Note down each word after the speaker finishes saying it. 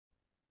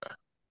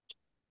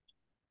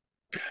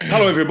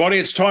Hello, everybody.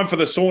 It's time for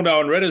the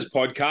Saundo Redders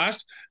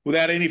Podcast.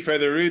 Without any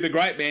further ado, the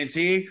great man's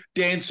here,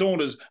 Dan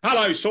Saunders.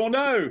 Hello,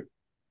 Saundo.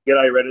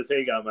 G'day, Redders. How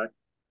you going, mate?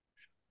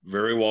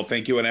 Very well,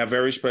 thank you. And our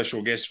very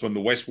special guests from the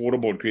West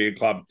Waterboard Cricket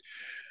Club,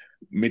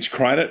 Mitch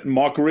Kroehnert and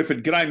Michael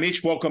Rippon. G'day,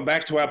 Mitch. Welcome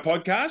back to our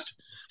podcast.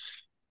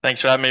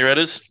 Thanks for having me,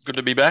 Redders. Good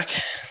to be back.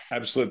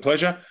 Absolute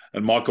pleasure.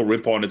 And Michael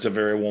Rippon, it's a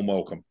very warm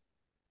welcome.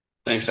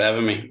 Thanks for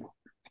having me.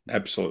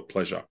 Absolute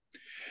pleasure.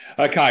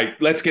 Okay,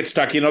 let's get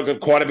stuck in. I've got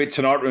quite a bit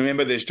tonight.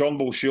 Remember, there's John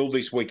Bull Shield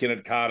this weekend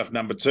at Cardiff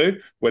number 2,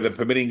 where the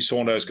permitting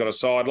Saundo's got a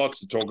side.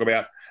 Lots to talk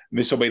about. And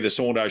this will be the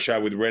Saundo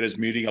show with Redders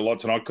muting a lot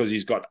tonight because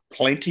he's got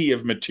plenty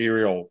of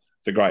material,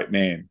 the great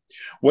man.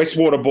 West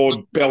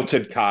Waterboard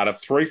belted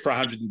Cardiff, 3 for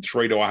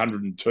 103 to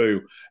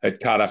 102 at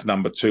Cardiff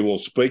number 2. We'll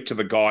speak to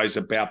the guys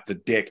about the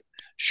deck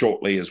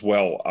shortly as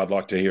well. I'd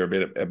like to hear a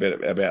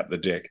bit about the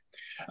deck.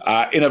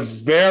 In a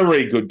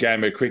very good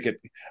game of cricket,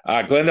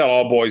 Glendale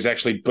Old Boys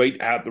actually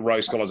beat out the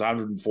Rose Scholars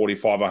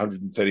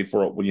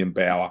 145-134 at William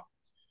Bower.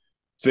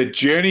 The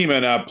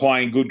Journeymen are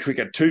playing good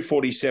cricket,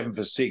 247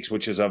 for 6,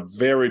 which is a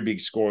very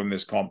big score in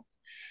this comp.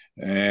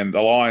 And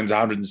the Lions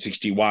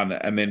 161.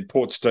 And then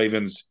Port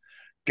Stephens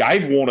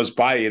gave Warners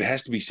Bay, it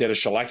has to be said, a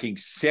shellacking,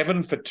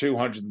 7 for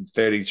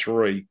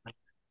 233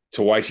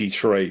 to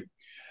 83.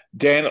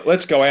 Dan,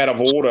 let's go out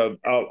of order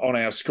on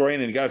our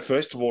screen and go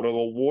first of all to the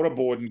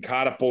Waterboard and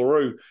Cardiff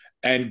Bullaroo.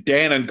 And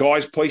Dan and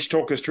guys, please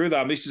talk us through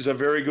them. This is a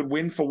very good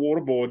win for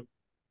Waterboard.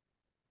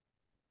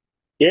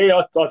 Yeah,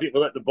 I think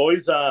we'll let the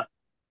boys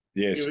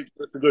Yes. give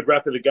it a good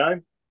wrap of the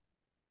game.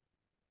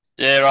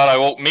 Yeah, righto.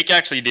 Well, Mick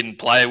actually didn't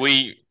play.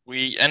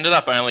 We ended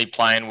up only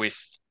playing with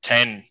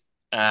 10,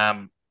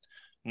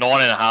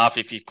 9.5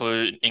 if you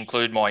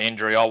include my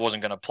injury. I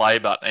wasn't going to play,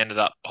 but ended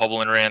up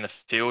hobbling around the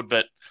field.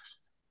 But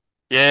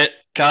yeah,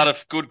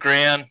 Cardiff, good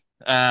ground.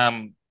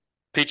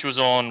 Pitch was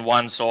on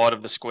one side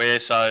of the square,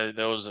 so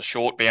there was a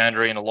short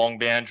boundary and a long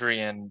boundary,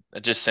 and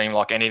it just seemed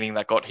like anything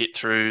that got hit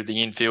through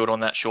the infield on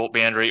that short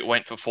boundary, it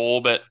went for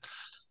 4. But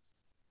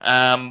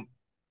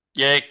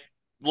yeah,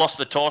 lost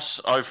the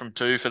toss, 0 from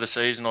 2 for the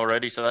season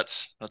already, so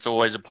that's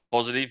always a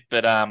positive.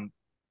 But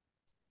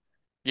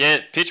yeah,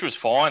 pitch was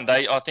fine.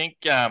 I think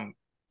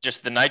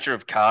just the nature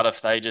of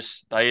Cardiff, they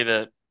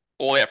either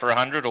all out for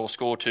 100 or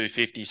score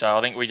 250. So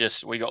I think we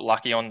got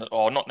lucky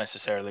not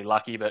necessarily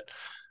lucky, but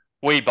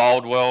we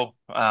bowled well,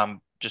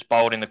 just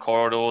bowled in the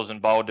corridors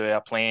and bowled to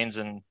our plans,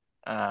 and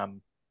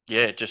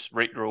yeah, just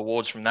reaped the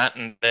rewards from that.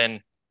 And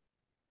then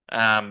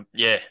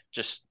yeah,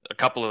 just a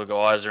couple of the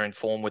guys are in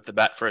form with the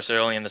bat for us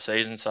early in the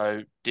season,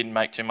 so didn't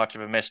make too much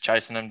of a mess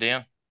chasing them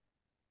down.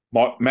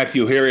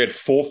 Matthew Herriot,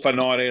 4 for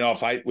 19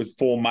 off 8 with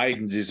 4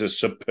 maidens is a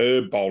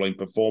superb bowling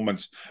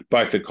performance,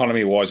 both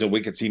economy-wise and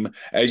wickets.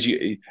 As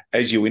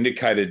you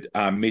indicated,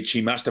 Mitch,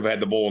 he must have had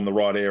the ball in the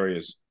right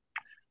areas.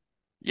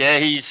 Yeah,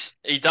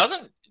 he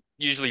doesn't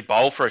usually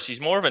bowl for us.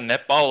 He's more of a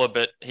net bowler,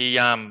 but he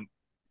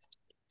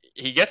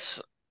gets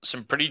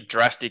some pretty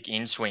drastic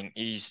in swing.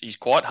 He's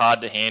quite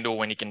hard to handle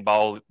when he can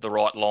bowl the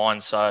right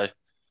line. So,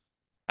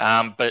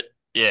 but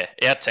yeah,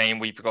 our team,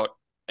 we've got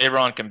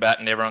everyone can bat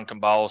and everyone can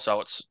bowl, so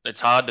it's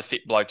hard to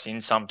fit blokes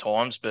in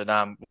sometimes. But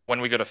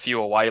when we got a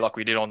few away like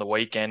we did on the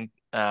weekend,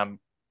 I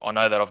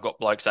know that I've got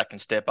blokes that can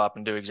step up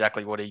and do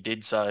exactly what he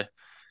did. So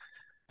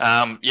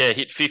yeah,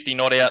 hit 50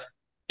 not out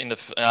in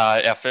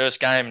our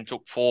first game and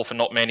took 4 for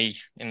not many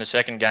in the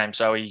second game.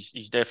 So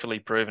he's definitely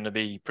proven to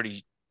be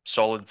pretty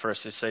solid for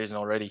us this season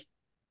already.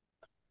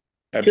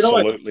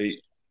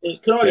 Absolutely.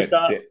 Can I just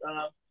ask,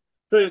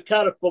 for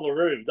Cardiff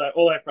Bullaroo, they're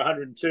all out for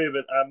 102,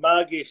 but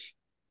Margish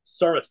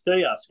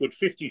Sorothea scored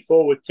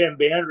 54 with 10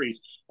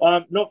 boundaries.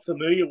 I'm not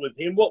familiar with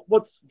him.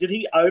 Did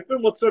he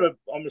open? What sort of?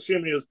 I'm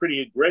assuming he was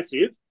pretty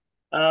aggressive.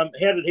 How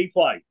did he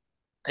play?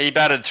 He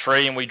batted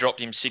 3 and we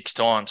dropped him 6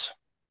 times.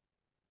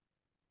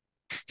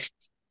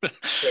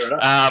 Fair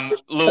enough.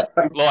 Look,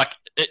 like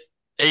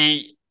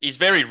he's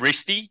very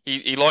wristy.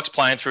 He likes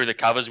playing through the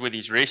covers with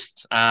his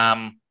wrists.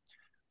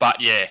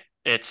 But yeah,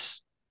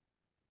 it's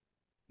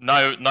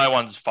no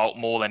one's fault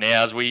more than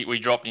ours. We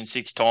dropped him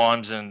 6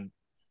 times, and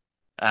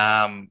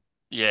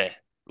yeah,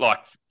 like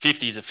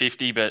 50's a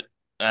 50, but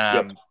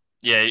yeah,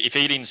 if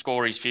he didn't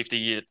score his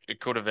 50, it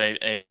could have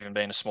even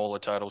been a smaller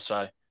total.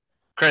 So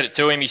credit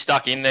to him, he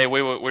stuck in there.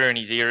 We're in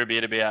his ear a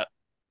bit about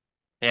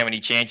how many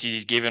chances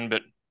he's given,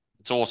 but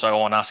it's also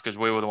on us because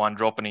we were the one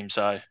dropping him.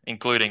 So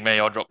including me,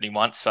 I dropped him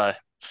once. So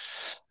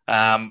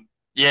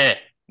yeah,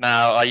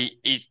 no,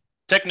 he's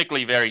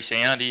technically very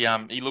sound.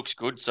 He looks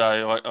good,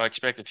 so I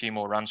expect a few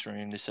more runs from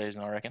him this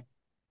season, I reckon.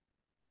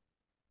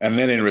 And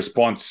then in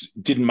response,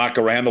 didn't muck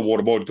around the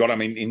Waterboard, got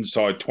him in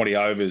inside 20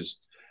 overs.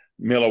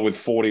 Miller with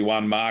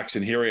 41 marks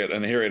and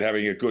Herriot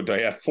having a good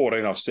day out,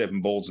 14 off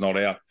 7 balls not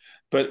out.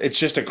 But it's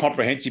just a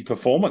comprehensive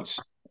performance.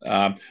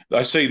 I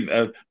see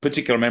a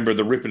particular member of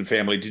the Rippon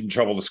family didn't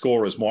trouble the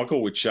scorers,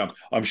 Michael, which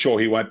I'm sure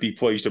he won't be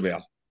pleased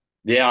about.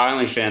 Yeah, I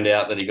only found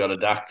out that he got a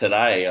duck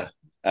today.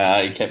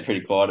 He kept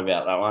pretty quiet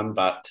about that one,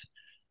 but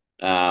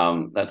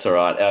That's all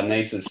right. Our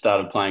niece has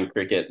started playing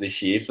cricket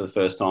this year for the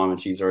first time,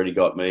 and she's already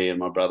got me and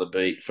my brother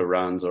beat for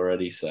runs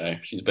already. So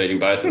she's beating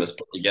both of us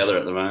put together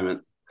at the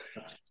moment.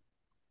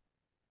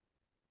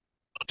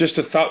 Just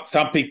a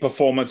thumping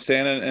performance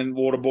then, and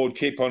Waterboard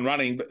keep on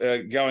running,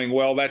 going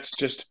well. That's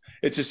just,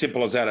 it's as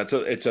simple as that.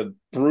 It's a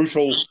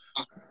brutal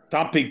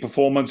thumping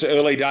performance.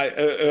 Early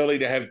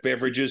to have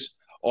beverages.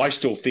 I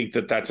still think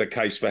that's a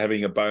case for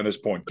having a bonus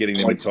point, getting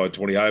them inside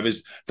 20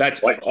 overs.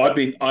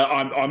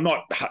 I'm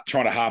not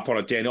trying to harp on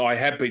it, Dan. I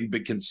have been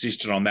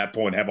consistent on that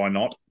point, have I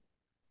not?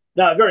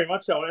 No, very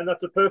much so, and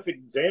that's a perfect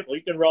example.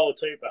 You can roll a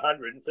team for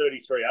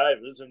 133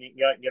 overs, and you can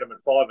go and get them at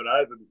 5 and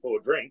over before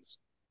drinks.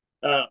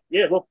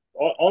 Look,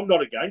 I'm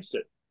not against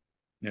it.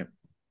 Yeah.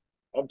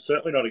 I'm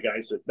certainly not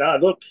against it. No,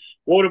 look,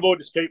 Waterboard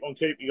just keep on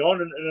keeping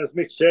on, and as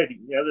Mitch said,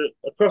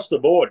 across the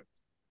board,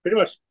 pretty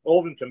much all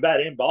of them can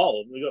bat and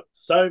bowl. We've got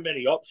so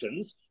many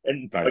options,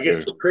 and I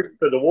guess the trick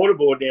for the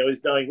Waterboard now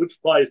is knowing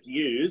which players to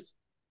use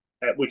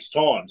at which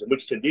times and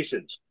which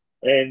conditions.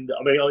 And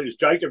I mean, I was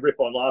Jacob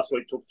Rippon last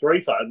week took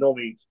 3 for.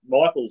 Normally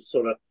Michael's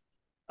sort of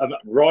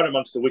right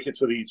amongst the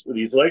wickets with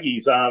his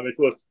leggies. Of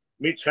course,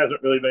 Mitch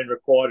hasn't really been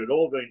required at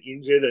all, been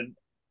injured and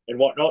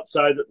whatnot.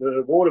 So that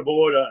the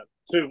Waterboard are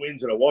 2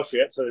 wins and a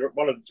washout. So they're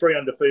one of the 3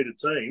 undefeated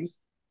teams.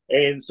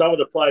 And some of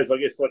the players, I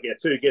guess, like our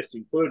 2 guests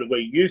included, we're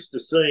used to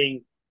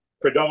seeing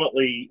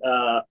predominantly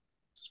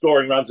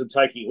scoring runs and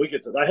taking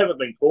wickets. They haven't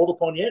been called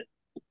upon yet.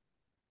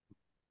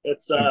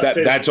 That's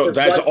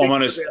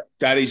ominous.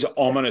 That is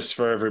ominous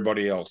for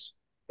everybody else.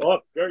 Oh,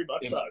 very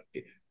much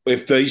so.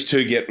 If these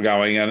 2 get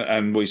going,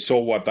 and we saw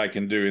what they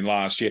can do in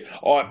last year.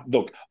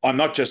 I'm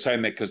not just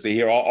saying that because they're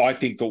here. I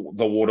think the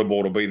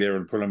Waterboard will be there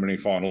in preliminary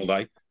final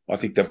day. I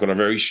think they've got a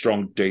very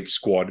strong, deep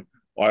squad.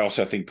 I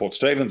also think Port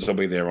Stephens will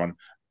be there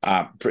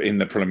in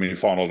the preliminary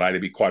final day, to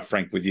be quite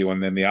frank with you.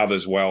 And then the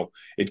others, well,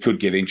 it could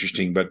get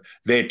interesting. But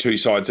they're 2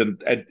 sides.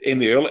 And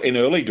in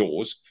early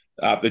doors,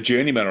 the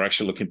journeymen are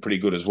actually looking pretty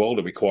good as well,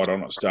 to be quite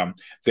honest.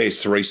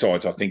 There's 3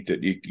 sides, I think,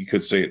 that you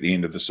could see at the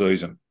end of the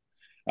season.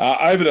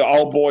 Over to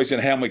Old Boys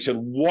and Helmixton.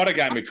 What a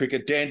game of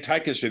cricket. Dan,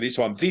 take us through this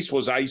one. This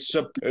was a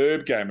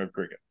superb game of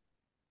cricket.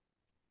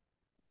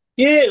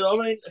 Yeah, I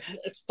mean,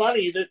 it's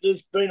funny that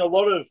there's been a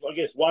lot of, I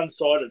guess,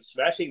 one-sided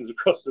smashings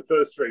across the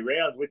first 3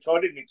 rounds, which I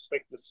didn't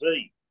expect to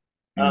see.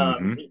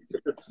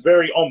 It's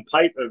very, on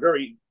paper,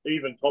 very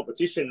even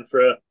competition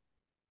for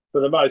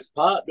the most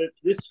part, but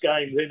this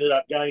game ended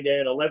up going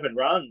down 11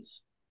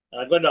 runs.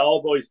 Glendale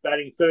Old Boys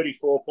batting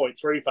 34.3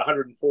 for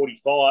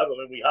 145. I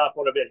mean, we harp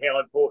on about how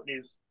important it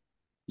is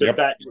to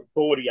bat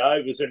 40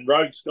 overs, and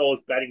Rogue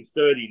Scholars batting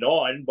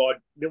 39 by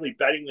nearly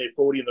batting their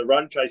 40 in the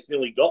run chase,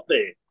 nearly got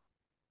there.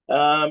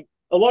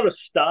 A lot of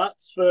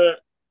starts for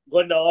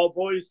Glendale Old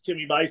Boys.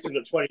 Timmy Mason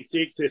at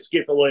 26, their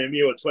skipper Liam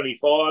Mew at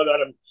 25,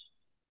 Adam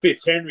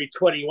Fitzhenry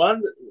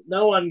 21.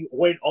 No one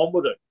went on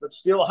with it, but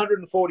still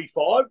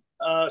 145.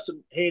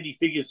 Some handy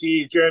figures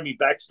here. Jeremy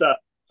Baxter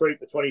 3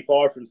 for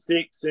 25 from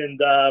 6,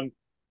 and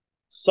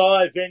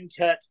Sai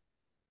Venkat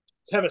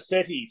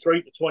Tamasetti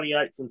 3 for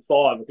 28 from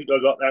 5. I think I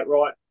got that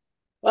right.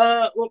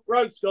 Look,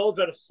 Rogue Skulls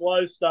had a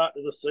slow start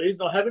to the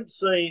season. I haven't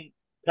seen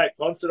Pat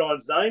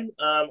Considine's name.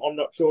 I'm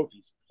not sure if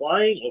he's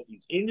playing or if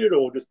he's injured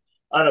or just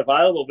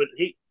unavailable, but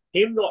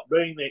him not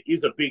being there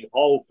is a big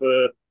hole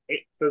for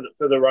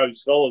the Rogue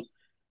Scholars.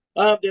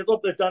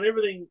 They've done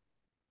everything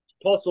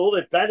possible.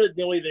 They've batted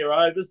nearly their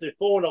overs. They're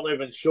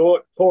 4-11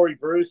 short. Corey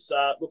Bruce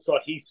looks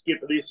like he's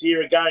skipper this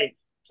year. Again,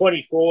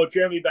 24.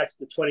 Jeremy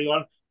Baxter,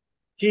 21.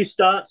 Few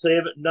starts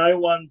there, but no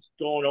one's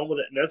gone on with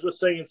it. And as we're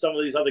seeing in some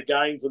of these other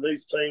games and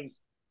these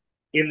teams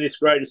in this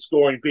greatest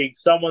scoring big,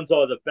 someone's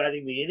either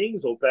batting the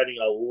innings or batting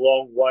a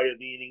long way of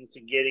the innings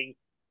and getting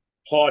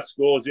high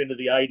scores into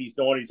the 80s,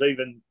 90s,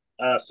 even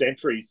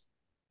centuries.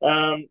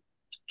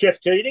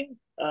 Jeff Keating,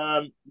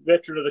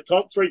 veteran of the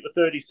comp, 3 for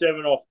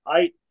 37 off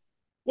 8.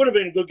 Would have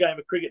been a good game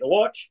of cricket to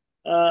watch.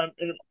 And,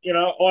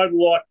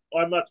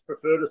 I much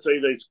prefer to see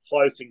these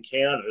close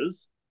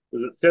encounters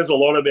because it says a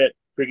lot about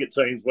cricket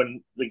teams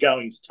when the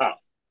going's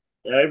tough.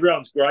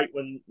 Everyone's great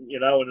when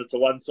it's a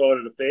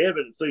one-sided affair,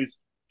 but it's these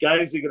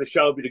games you're going to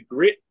show a bit of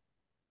grit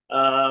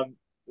and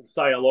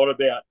say a lot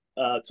about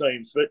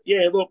teams. But,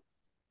 yeah, look,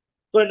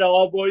 Glendale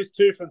Old Boys,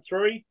 2 from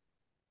 3.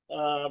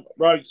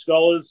 Rogue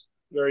Scholars,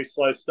 very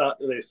slow start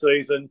to their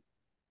season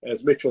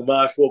as Mitchell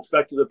Marsh walks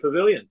back to the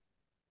pavilion.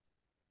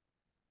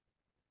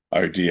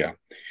 Oh, dear.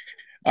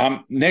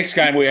 Next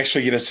game, we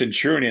actually get a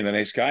Centurion in the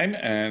next game,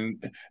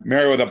 and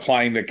Merriweather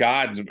playing the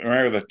Gardens.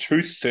 Merriweather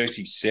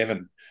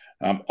 237.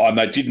 And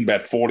they didn't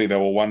bat 40.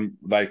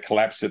 They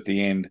collapsed at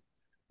the end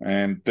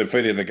and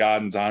defeated the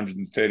Gardens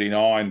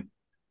 139.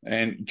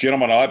 And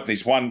gentlemen, I hope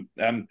this one,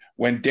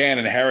 when Dan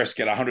and Harris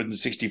get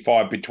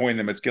 165 between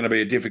them, it's going to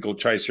be a difficult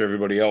chase for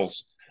everybody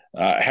else.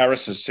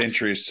 Harris's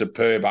century is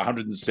superb,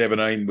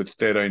 117 with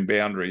 13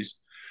 boundaries.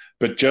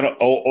 But to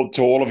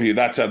all of you,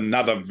 that's a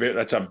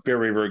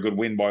very, very good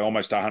win by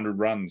almost 100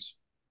 runs.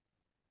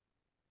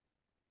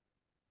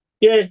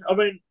 Yeah, I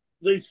mean,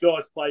 these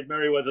guys played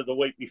Merriweather the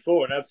week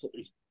before and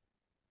absolutely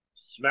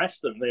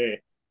smashed them there.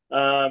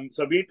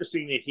 So it'd be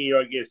interesting to hear,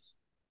 I guess,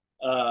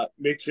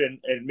 Mitch and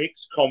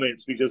Mick's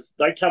comments, because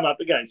they come up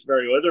against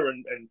Merryweather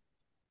and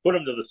put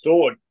them to the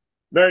sword.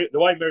 The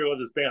way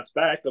Merryweather's bounced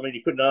back, I mean,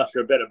 you couldn't ask for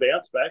a better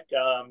bounce back.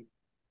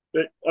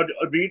 But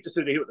I'd be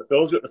interested to hear what the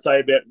fellas got to say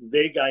about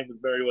their game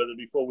with Merryweather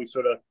before we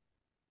sort of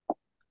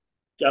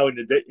go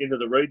into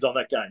the reads on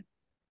that game.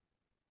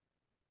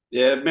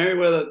 Yeah,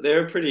 Merryweather,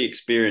 they're a pretty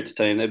experienced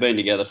team. They've been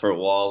together for a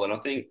while, and I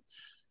think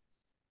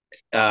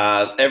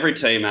every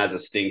team has a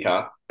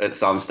stinker at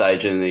some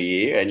stage in the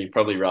year, and you'd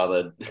probably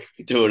rather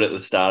do it at the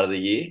start of the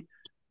year.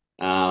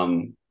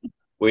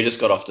 We just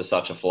got off to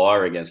such a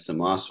flyer against them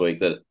last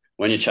week that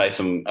when you chase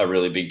them a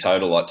really big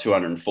total like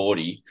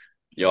 240,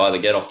 you either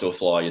get off to a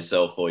flyer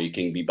yourself or you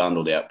can be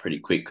bundled out pretty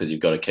quick because you've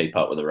got to keep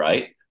up with the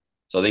rate.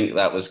 So I think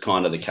that was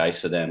kind of the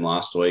case for them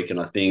last week. And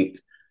I think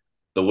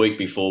the week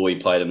before we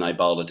played them, they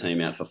bowled a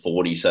team out for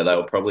 40. So they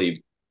were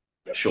probably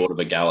short of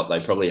a gallop.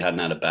 They probably hadn't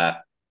had a bat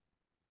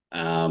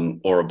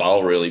or a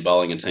bowl really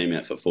bowling a team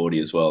out for 40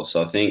 as well.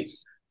 So I think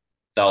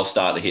they'll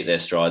start to hit their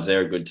strides.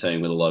 They're a good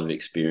team with a lot of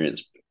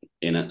experience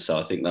in it. So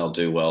I think they'll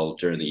do well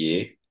during the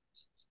year.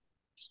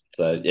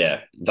 So,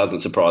 yeah, it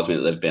doesn't surprise me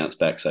that they've bounced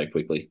back so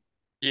quickly.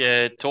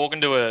 Yeah,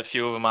 talking to a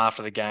few of them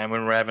after the game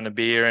when we were having a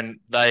beer, and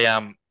they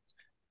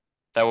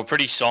were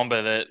pretty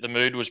somber. The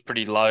mood was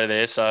pretty low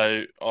there,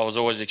 so I was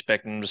always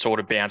expecting them to sort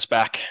of bounce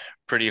back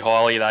pretty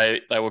highly.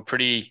 They were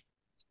pretty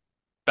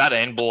bat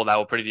and ball. They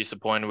were pretty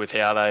disappointed with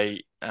how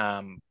they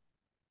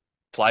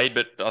played,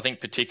 but I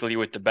think particularly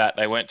with the bat,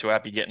 they weren't too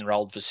happy getting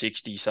rolled for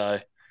 60. So,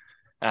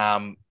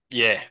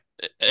 yeah,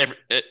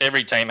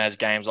 every team has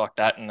games like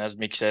that, and as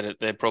Mick said,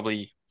 they're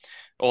probably,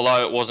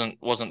 although it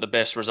wasn't the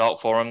best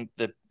result for them,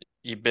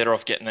 you're better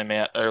off getting them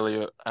out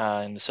earlier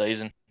in the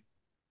season.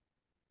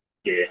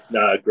 Yeah, no,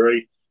 I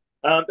agree.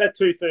 That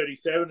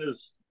 237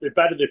 is, they've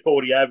batted their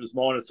 40 overs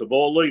minus the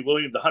ball. Lee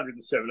Williams,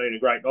 117, a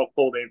great knock.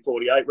 Paul Dan,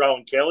 48.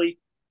 Rowan Kelly,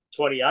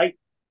 28.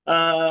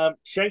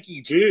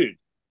 Shanky Jude,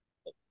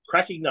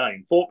 cracking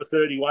name, 4 for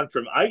 31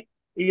 from 8.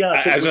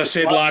 As I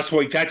said last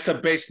week, that's the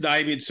best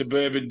name in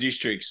suburban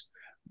districts.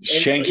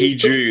 Shanky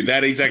Jude.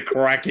 That is a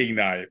cracking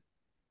name.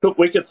 Took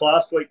wickets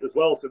last week as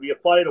well, so be a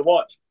player to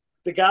watch.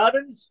 The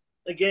Gardens,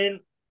 again,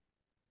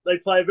 they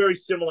play a very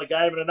similar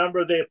game, and a number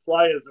of their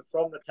players are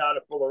from the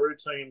Carter Pullaroo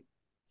team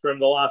from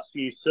the last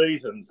few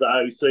seasons.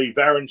 So you see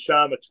Varun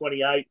Sharma,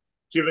 28,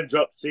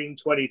 Jivanjot Singh,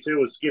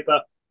 22 as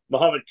skipper,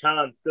 Mohammed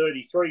Khan,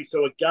 33.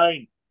 So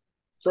again,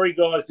 3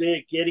 guys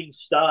there getting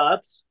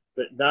starts,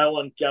 but no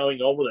one going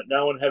on with it.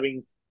 No one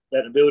having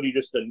that ability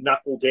just to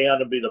knuckle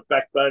down and be the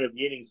backbone of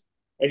the innings.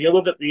 And you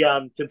look at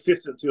the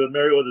consistency of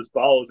Merryweather's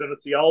bowlers, and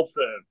it's the old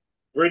firm.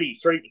 Briddy,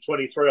 3 for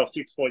 23 off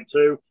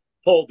 6.2.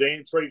 Paul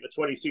Dan, 3 for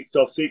 26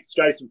 off 6.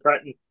 Jason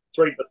Pratton,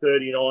 3 for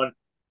 39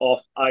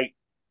 off 8.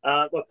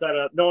 What's that?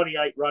 A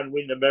 98-run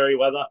win to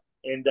Merryweather.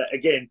 And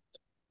again,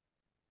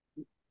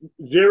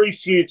 very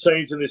few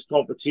teams in this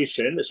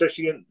competition,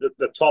 especially in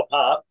the top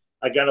half,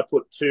 are going to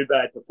put 2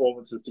 bad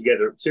performances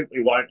together. It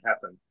simply won't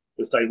happen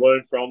because they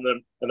learn from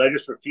them and they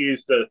just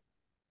refuse to,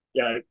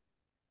 you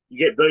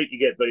get beat,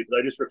 but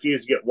they just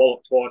refuse to get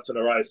walloped twice in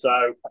a row.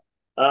 So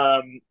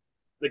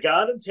the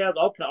Gardens,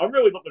 I'm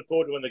really looking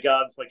forward to when the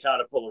Gardens play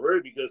Carter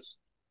Pullaroo, because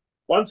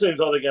one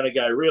team's either going to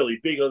go really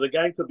big or the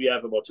game could be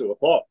over by 2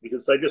 o'clock,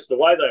 because the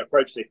way they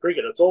approach their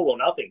cricket, it's all or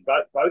nothing,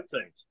 both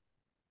teams.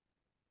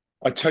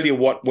 I tell you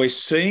what, we're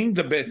seeing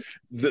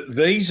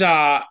these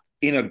are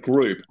in a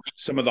group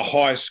some of the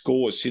highest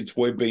scores since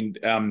we've been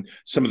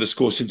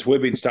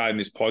starting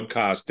this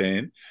podcast,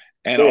 Dan.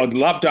 And I'd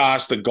love to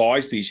ask the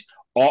guys this.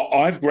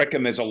 I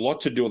reckon there's a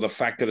lot to do with the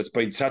fact that it's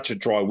been such a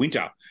dry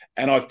winter.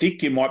 And I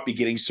think you might be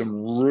getting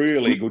some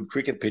really good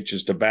cricket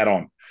pitches to bat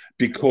on,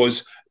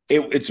 because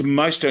it's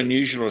most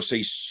unusual to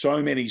see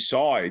so many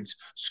sides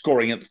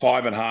scoring at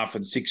 5.5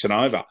 and 6 and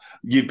over.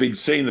 You've been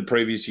seeing the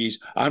previous years,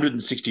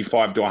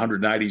 165 to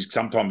 180 is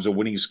sometimes a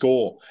winning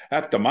score.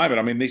 At the moment,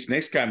 I mean, this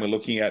next game we're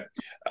looking at,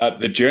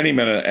 the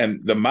Journeyman and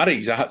the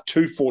Muddies,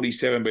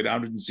 247 but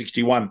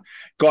 161.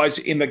 Guys,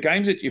 in the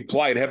games that you've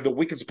played, have the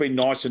wickets been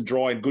nice and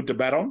dry and good to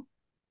bat on?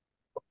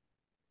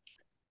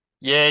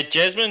 Yeah,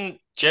 Jasmine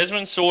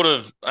sort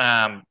of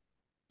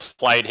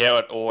played how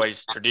it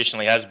always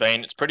traditionally has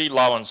been. It's pretty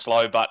low and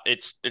slow, but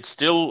it's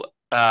still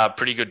a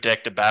pretty good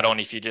deck to bat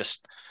on if you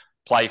just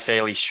play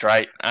fairly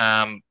straight,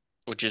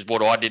 which is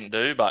what I didn't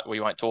do, but we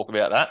won't talk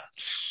about that.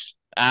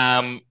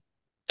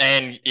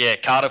 And yeah,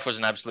 Cardiff was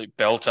an absolute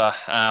belter.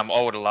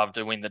 I would have loved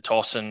to win the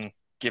toss and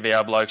give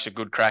our blokes a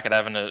good crack at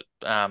having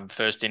a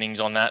first innings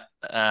on that.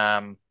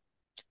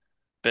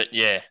 But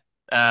yeah,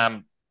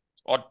 I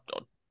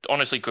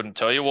honestly couldn't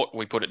tell you what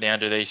we put it down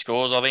to these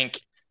scores. I think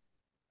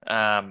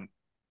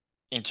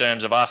in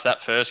terms of us,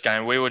 that first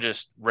game, we were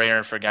just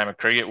raring for a game of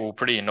cricket. We were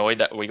pretty annoyed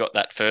that we got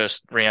that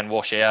first round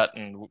wash out,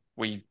 and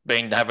we've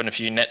been having a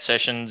few net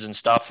sessions and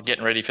stuff,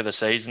 getting ready for the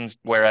seasons,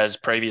 whereas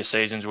previous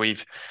seasons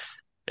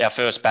our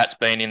first bat's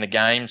been in the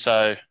game.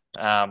 So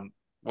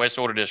we're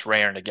sort of just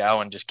raring to go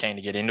and just keen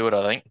to get into it,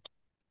 I think.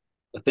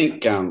 I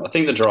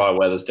think the dry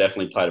weather's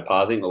definitely played a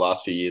part. I think the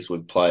last few years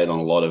we've played on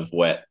a lot of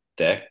wet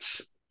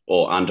decks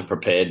or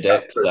underprepared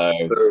depth. So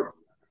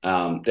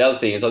the other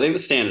thing is I think the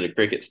standard of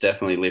cricket's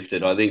definitely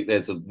lifted. I think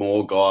there's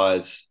more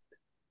guys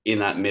in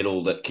that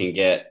middle that can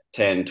get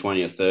 10,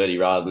 20 or 30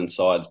 rather than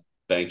sides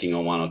banking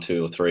on 1 or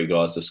 2 or 3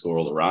 guys to score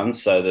all the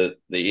runs. So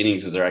the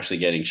innings are actually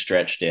getting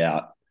stretched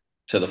out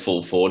to the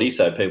full 40.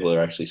 So people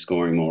are actually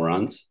scoring more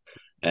runs.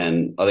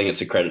 And I think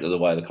it's a credit to the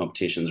way the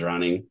competition's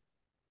running,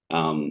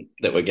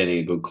 that we're getting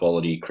a good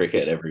quality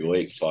cricket every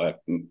week by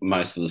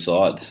most of the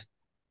sides.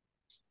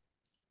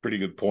 Pretty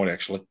good point,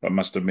 actually, I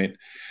must admit.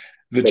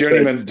 The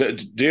journeyman,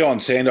 Deion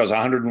Sanders,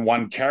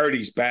 101, carried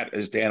his bat,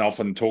 as Dan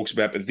often talks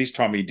about, but this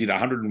time he did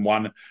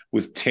 101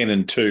 with 10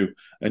 and 2.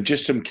 And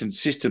just some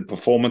consistent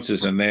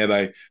performances in there.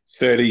 They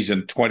 30s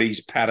and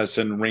 20s,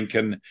 Patterson,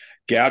 Rincon,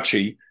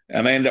 Gauchi,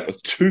 and they end up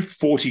with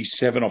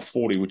 247 off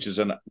 40, which is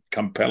a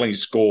compelling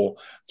score.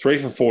 3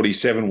 for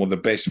 47 were the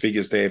best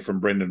figures there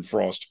from Brendan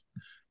Frost.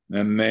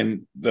 And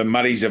then the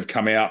Muddies have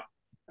come out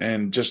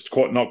and just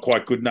not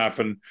quite good enough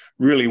and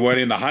really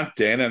weren't in the hunt,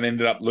 Dan, and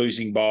ended up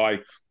losing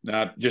by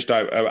just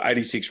over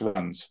 86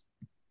 runs.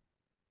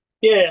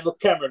 Yeah,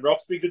 look, Cameron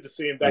Roxby, good to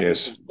see him back in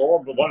Yes.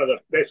 form, but one of the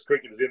best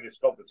cricketers in this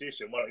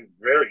competition. One who's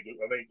very good.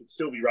 I mean, he could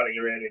still be running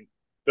around in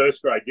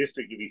first grade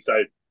district if he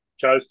so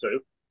chose to.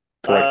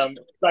 Correct.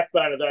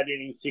 Backbone of that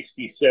inning,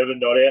 67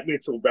 not out.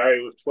 Mitchell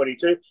Barry was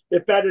 22.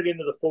 They've batted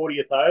into the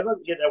 40th over,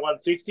 get that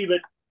 160,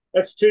 but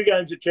that's 2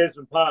 games at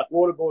Chesman Park.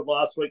 Waterboard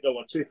last week, they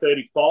won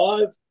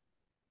 235.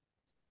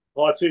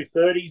 High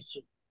 230s,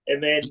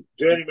 and then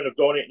Journeyman have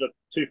gone into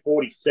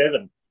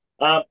 247.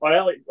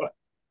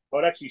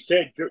 I'd actually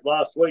said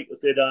last week, I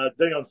said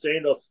Deion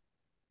Sanders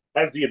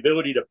has the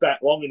ability to bat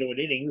long into an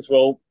innings.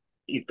 Well,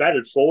 he's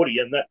batted 40,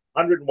 and that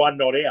 101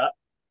 not out.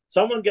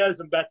 Someone goes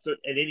and bats an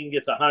inning,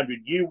 gets 100,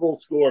 you will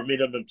score a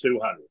minimum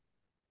 200.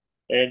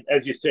 And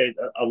as you said,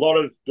 a lot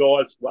of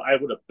guys were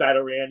able to bat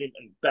around him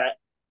and bat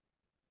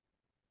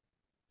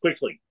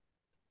quickly.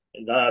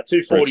 And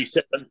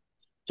 247.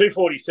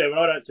 247,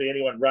 I don't see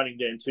anyone running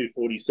down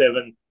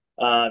 247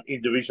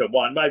 in Division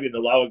 1, maybe in the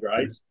lower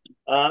grades.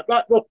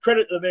 But look,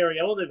 credit to Mary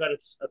Ellen. They've had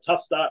a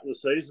tough start to the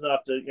season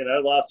after,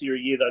 last year, a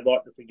year they'd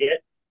like to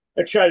forget.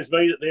 It shows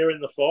me that they're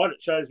in the fight.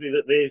 It shows me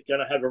that they're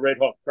going to have a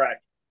red-hot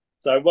crack.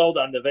 So well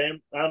done to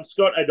them.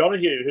 Scott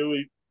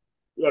O'Donoghue,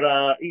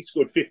 he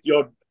scored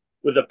 50-odd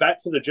with a bat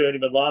for the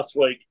Journeyman last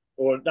week,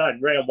 in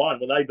round 1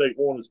 when they beat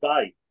Warners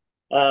Bay,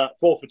 4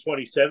 for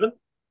 27.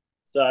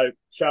 So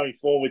showing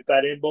form with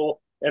bat end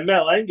ball. And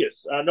Mal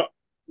Angus, not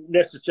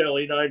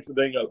necessarily known for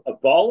being a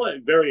bowler,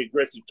 very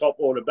aggressive top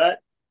order bat,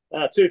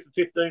 2 for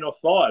 15 off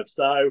 5.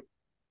 So,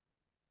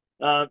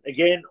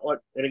 again,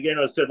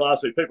 I said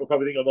last week, people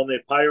probably think I'm on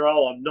their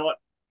payroll. I'm not.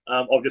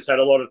 I've just had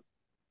a lot of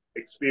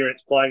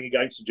experience playing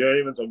against the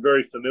Journeymans. I'm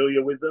very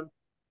familiar with them.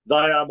 They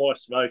are my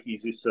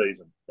Smokies this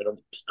season. And I'm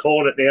just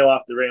calling it now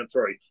after round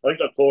 3. I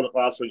think I called it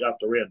last week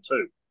after round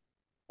 2.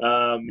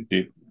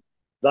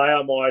 They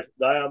are my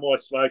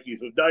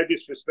Smokies. With no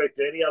disrespect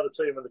to any other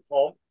team in the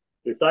comp,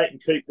 if they can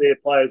keep their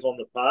players on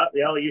the park,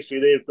 the only issue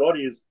they've got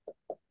is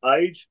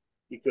age,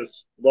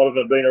 because a lot of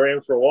them have been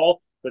around for a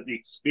while. But the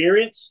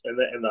experience and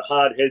the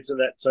hard heads in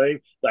that team,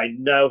 they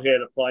know how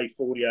to play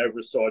 40 over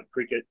a side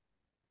cricket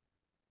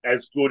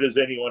as good as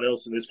anyone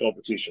else in this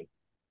competition.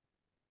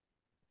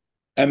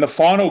 And the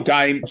final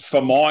game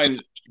for mine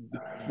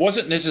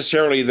wasn't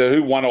necessarily the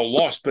who won or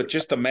lost, but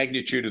just the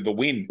magnitude of the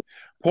win.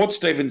 Port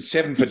Stephens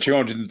 7 for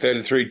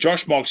 233.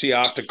 Josh Moxie,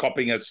 after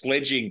copying a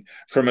sledging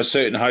from a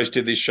certain host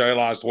of this show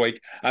last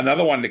week,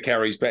 another one to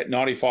carry his bat,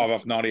 95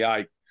 off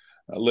 98.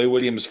 Lee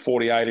Williams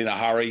 48 in a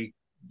hurry.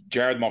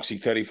 Jared Moxie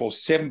 34,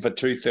 7 for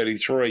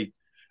 233.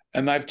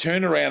 And they've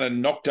turned around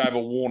and knocked over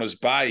Warners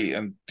Bay,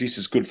 and this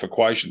is good for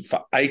quotient,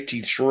 for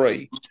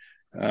 83.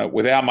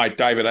 With our mate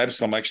David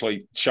Absalom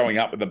actually showing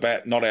up with the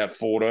bat, not out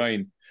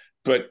 14.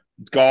 But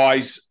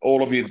guys,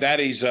 all of you, that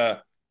is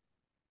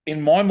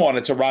in my mind,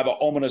 it's a rather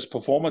ominous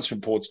performance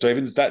from Port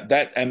Stephens.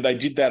 That and they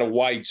did that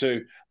away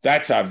too.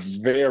 That's a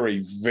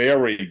very,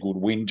 very good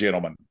win,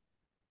 gentlemen.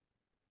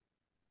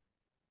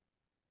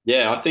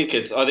 Yeah, I think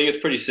it's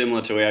pretty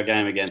similar to our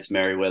game against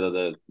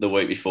Merriweather the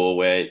week before,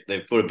 where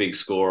they've put a big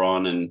score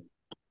on, and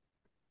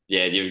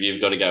yeah,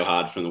 you've got to go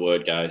hard from the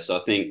word go. So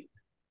I think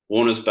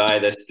Warners Bay,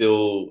 they're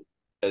still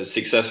as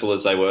successful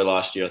as they were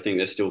last year. I think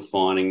they're still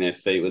finding their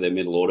feet with their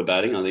middle order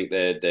batting. I think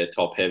they're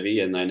top heavy,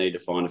 and they need to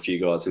find a few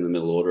guys in the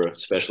middle order,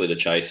 especially to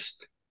chase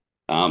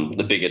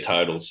the bigger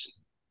totals.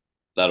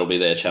 That'll be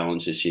their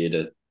challenge this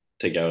year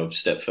to go a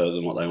step further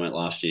than what they went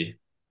last year.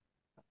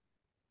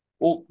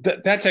 Well,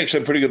 that's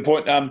actually a pretty good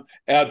point.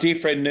 Our dear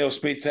friend Neil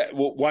Smith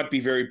won't be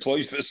very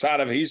pleased at the start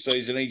of his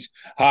season. He's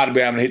hard to be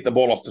able to hit the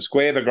ball off the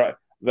square,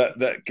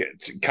 the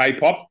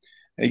K-pop.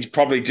 He's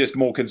probably just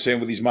more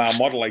concerned with his male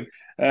modelling.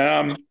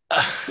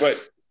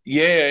 But,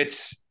 yeah,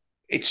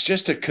 it's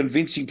just a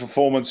convincing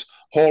performance.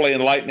 Hawley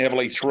and Leighton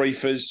Everly 3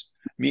 fors,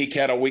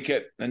 Meerkat a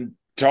wicket, and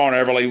Tyron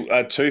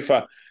Everly 2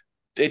 for.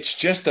 It's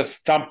just a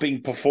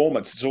thumping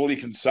performance. That's all you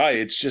can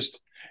say.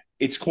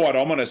 It's quite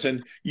ominous.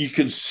 And you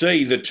can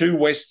see the two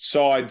west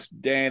sides,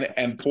 Dan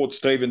and Port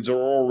Stephens, are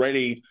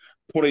already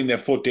putting their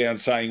foot down,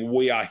 saying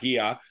we are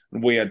here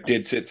and we are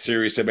dead set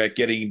serious about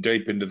getting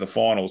deep into the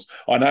finals.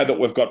 I know that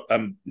we've got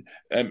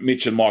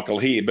Mitch and Michael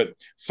here, but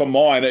for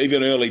mine,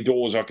 even early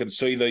doors, I can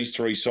see these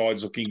three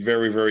sides looking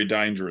very, very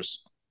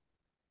dangerous.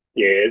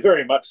 Yeah,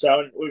 very much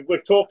so. And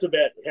we've talked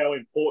about how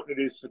important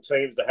it is for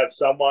teams to have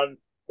someone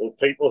or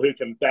people who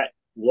can bat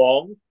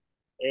long.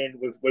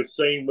 And we've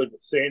seen with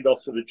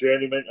Sandos for the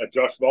journeyman,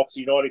 Josh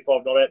Moxey,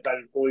 95 not out,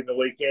 batted fully in the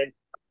weekend.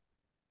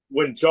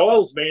 When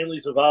Giles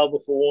Manley's available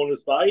for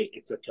Warners Bay,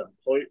 it's a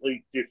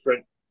completely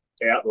different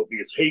outlook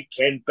because he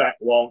can bat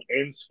long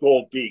and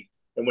score big.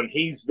 And when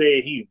he's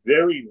there, he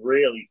very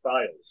rarely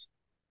fails.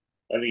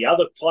 And the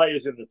other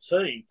players in the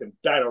team can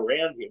bat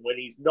around him. When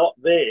he's not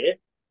there,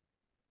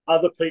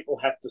 other people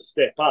have to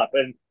step up.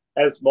 And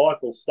as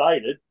Michael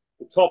stated,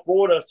 the top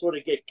order sort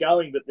of get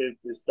going, but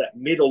there's that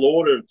middle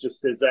order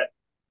just there's that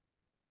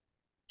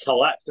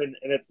collapse. And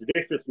it's the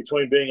difference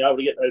between being able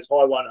to get those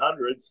high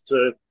 100s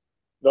to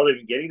not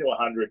even getting to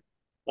 100.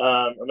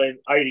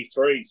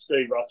 83,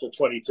 Steve Russell,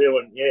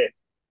 22, and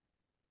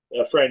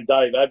our friend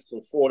Dave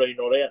Absol, 14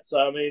 not out. So,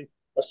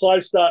 a slow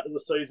start to the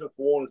season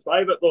for Warners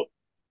Bay, but look,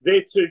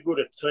 they're too good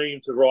a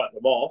team to write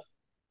them off,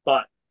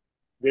 but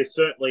they're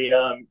certainly,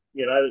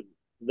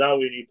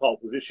 nowhere near pole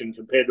position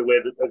compared to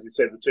where, as you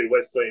said, the two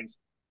West teams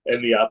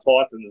and the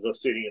Pythons are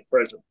sitting at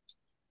present.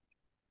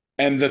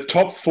 And the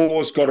top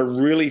four's got a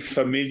really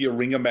familiar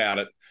ring about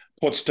it.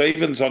 Port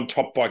Stephens on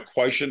top by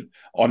quotient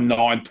on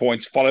 9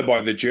 points, followed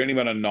by the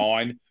Journeyman on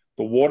 9,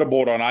 the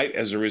Waterboard on 8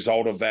 as a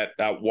result of that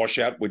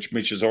washout, which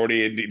Mitch has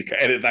already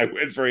indicated they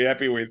weren't very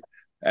happy with,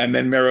 and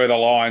then Merida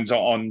Lions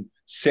on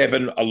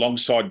 7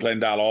 alongside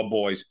Glendale Old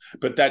Boys.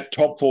 But that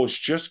top four's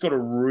just got a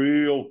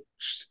real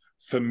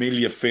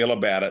familiar feel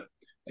about it,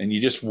 and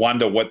you just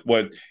wonder what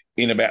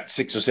in about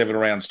 6 or 7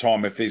 rounds'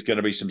 time if there's going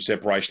to be some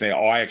separation there.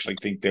 I actually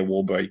think there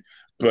will be.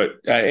 But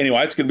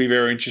anyway, it's going to be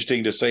very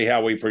interesting to see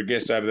how we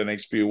progress over the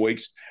next few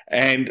weeks.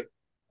 And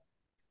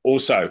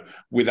also,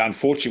 with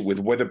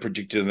weather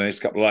predicted in the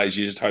next couple of days,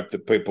 you just hope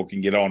that people can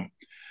get on.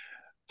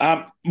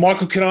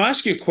 Michael, can I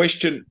ask you a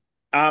question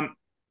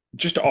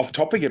just off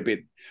topic a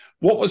bit?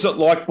 What was it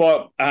like,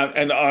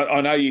 and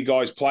I know you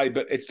guys played,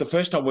 but it's the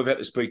first time we've had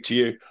to speak to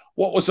you.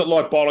 What was it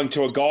like bowling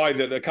to a guy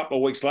that a couple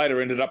of weeks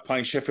later ended up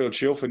playing Sheffield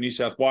Shield for New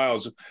South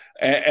Wales?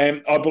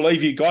 And I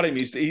believe you got him.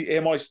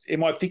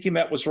 Am I thinking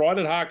that was right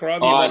at Harker?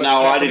 No,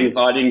 I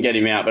didn't get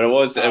him out, but it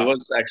was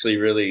actually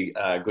really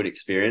good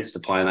experience to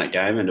play in that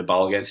game and to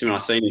bowl against him. And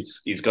I've seen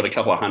he's got a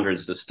couple of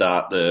hundreds to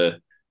start the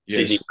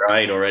Sydney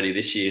grade already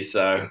this year,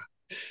 so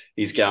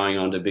he's going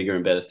on to bigger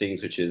and better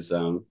things, which is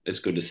it's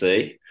good to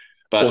see.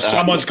 But,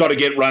 someone's got to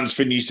get runs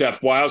for New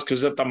South Wales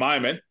because at the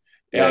moment,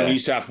 our New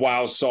South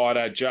Wales side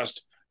are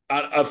just,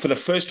 for the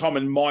first time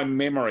in my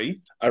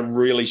memory, are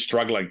really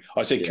struggling.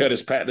 I see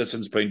Curtis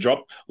Patterson's been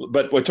dropped,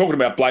 but we're talking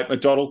about Blake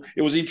McDonald.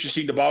 It was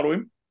interesting to bowl to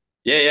him.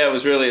 Yeah,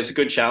 it's a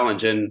good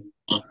challenge. And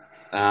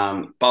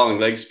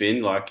bowling leg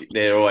spin, like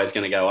they're always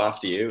going to go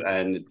after you.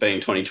 And being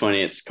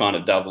 2020, it's kind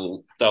of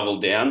double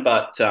down.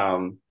 But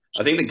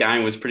I think the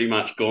game was pretty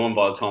much gone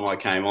by the time I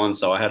came on.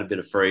 So I had a bit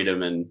of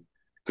freedom and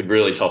could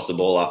really toss the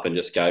ball up and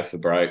just go for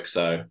broke.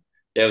 So,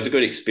 it was a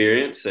good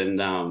experience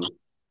and,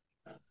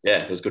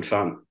 it was good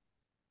fun.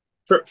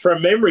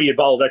 From memory, you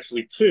bowled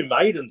actually 2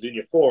 maidens in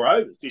your 4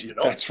 overs, did you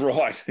not? That's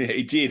right. Yeah,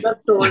 he did.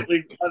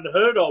 Absolutely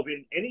unheard of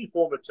in any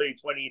form of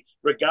T20,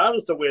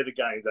 regardless of where the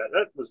game's at.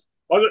 I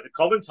got to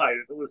commentate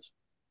it. It was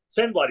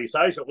 10 bloody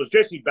saves. It was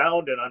Jesse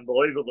Ballenden,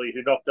 unbelievably,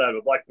 who knocked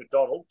over Blake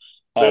McDonald.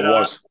 But,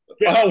 was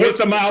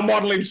the male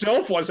model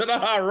himself, was it?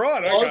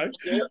 Right,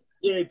 okay.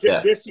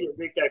 Jesse and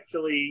Vic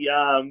actually,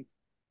 I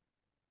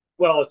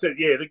said,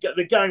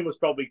 the game was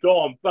probably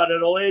gone, but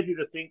it allowed you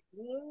to think,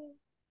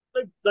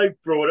 they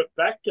brought it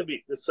back a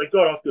bit. They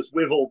got off because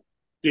Wivel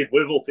did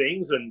Wivel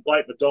things and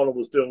Blake McDonald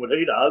was doing what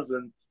he does.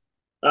 And,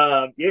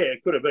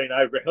 it could have been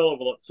over a hell of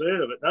a lot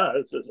sooner, but no,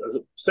 it's a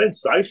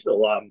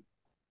sensational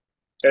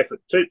effort.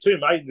 Two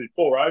maidens in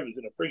 4 overs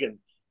in a friggin'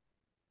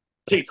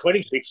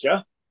 T20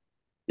 fixture.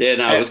 Yeah,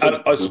 no, it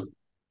was good.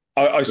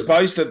 I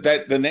suppose that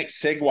the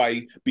next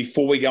segue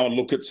before we go and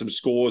look at some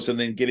scores and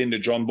then get into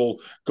John Ball,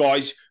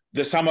 guys,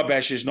 the Summer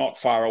Bash is not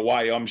far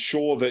away. I'm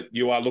sure that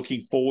you are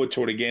looking forward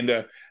to it again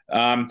to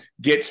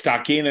get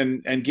stuck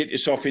in and get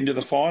yourself into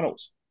the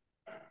finals.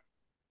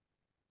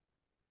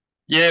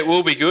 Yeah, it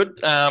will be good.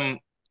 I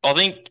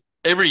think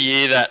every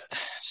year that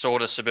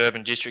sort of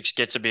suburban districts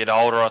gets a bit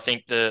older, I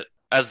think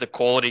as the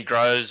quality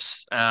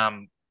grows,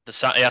 our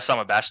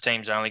Summer Bash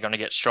team's only going to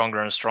get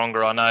stronger and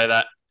stronger. I know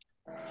that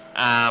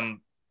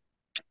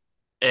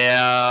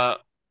our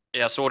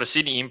sort of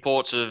Sydney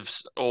imports have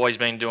always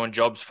been doing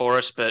jobs for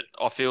us, but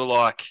I feel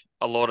like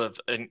a lot of,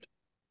 and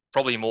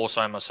probably more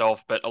so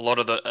myself, but a lot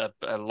of the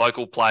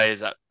local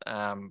players that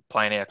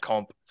play in our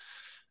comp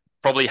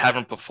probably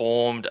haven't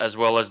performed as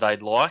well as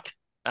they'd like.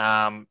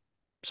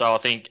 So I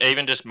think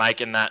even just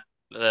making that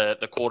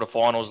the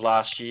quarterfinals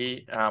last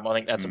year, I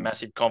think that's a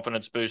massive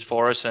confidence boost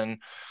for us, and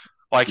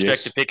I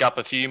expect to pick up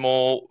a few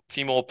more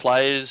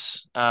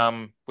players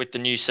with the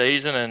new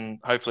season, and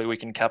hopefully we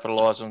can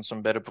capitalise on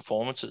some better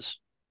performances.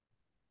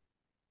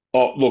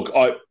 Oh, look,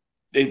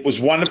 it was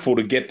wonderful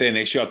to get there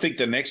next year. I think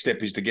the next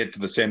step is to get to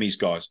the semis,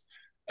 guys,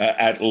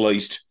 at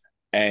least,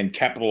 and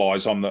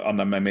capitalise on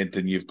the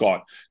momentum you've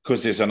got,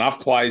 because there's enough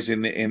players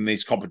in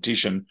this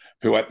competition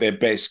who, at their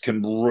best,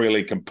 can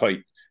really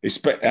compete.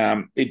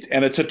 And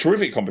it's a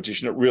terrific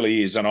competition. It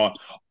really is, and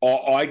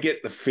I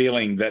get the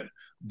feeling that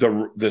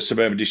the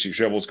Suburban Districts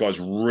Rebels guys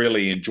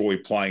really enjoy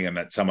playing in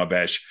that Summer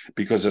Bash,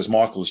 because, as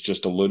Michael's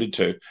just alluded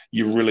to,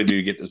 you really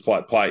do get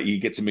to play. You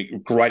get some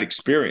great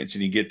experience,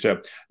 and you get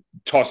to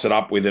toss it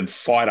up with and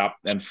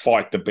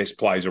fight the best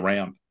players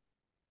around.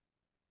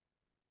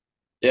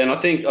 Yeah, and I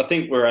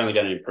think we're only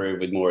going to improve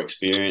with more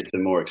experience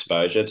and more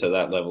exposure to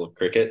that level of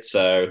cricket.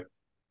 So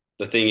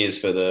the thing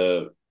is, for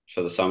the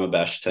Summer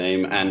Bash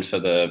team and for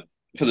the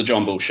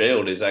John Bull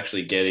Shield, is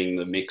actually getting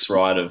the mix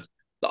right of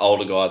the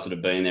older guys that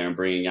have been there and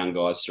bringing young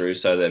guys through,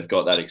 so they've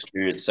got that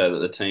experience, so that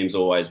the team's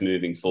always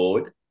moving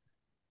forward.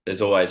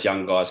 There's always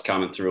young guys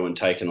coming through and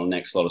taking on the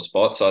next lot of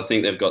spots. So I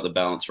think they've got the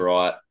balance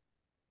right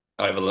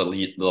over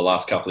the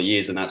last couple of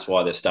years, and that's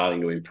why they're starting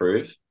to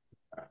improve.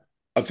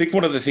 I think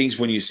one of the things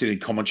when you sit in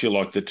commentary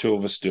like the two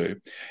of us do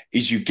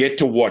is you get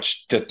to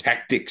watch the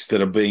tactics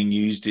that are being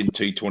used in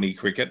T20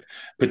 cricket,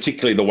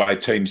 particularly the way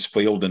teams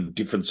field and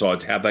different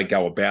sides, how they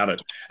go about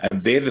it.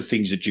 And they're the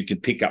things that you can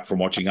pick up from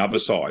watching other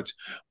sides.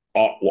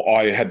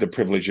 I had the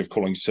privilege of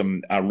calling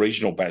some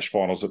regional bash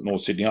finals at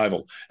North Sydney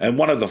Oval, and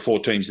one of the four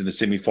teams in the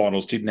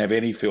semi-finals didn't have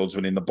any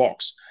fieldsmen in the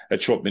box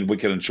at short mid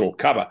wicket and short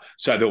cover,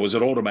 so there was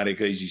an automatic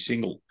easy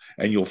single.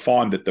 And you'll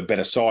find that the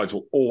better sides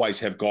will always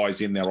have guys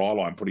in their eye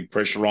line putting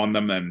pressure on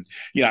them, and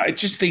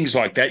it's just things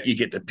like that you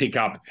get to pick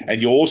up, and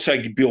you also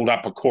build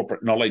up a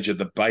corporate knowledge of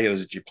the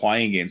players that you're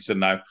playing against, and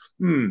know,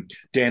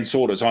 Dan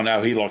Saunders, I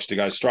know he likes to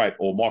go straight,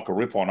 or Michael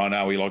Rippon, I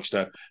know he likes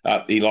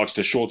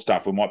to short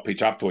stuff. We might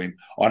pitch up to him.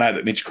 I know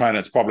that Mitch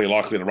Kroehnert is probably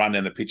likely to run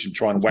down the pitch and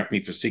try and whack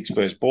me for six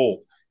first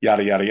ball,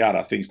 yada, yada,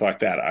 yada, things like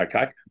that,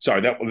 okay?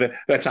 Sorry,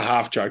 that's a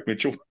half joke,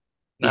 Mitchell.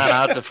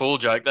 No, it's a full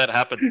joke. That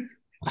happened.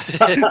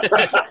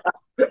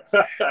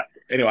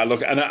 Anyway,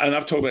 look, and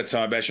I've talked about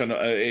Summer Bash, and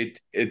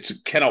it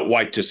cannot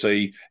wait to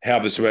see how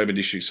the Suburban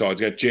District sides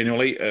go.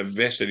 Genuinely a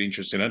vested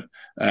interest in it,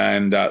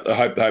 and I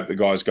hope the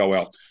guys go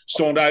well.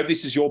 Saundo,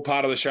 this is your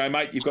part of the show,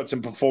 mate. You've got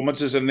some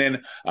performances, and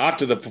then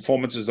after the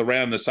performances, the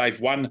round, the safe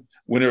one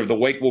winner of the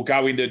week, we'll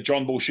go into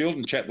John Bull Shield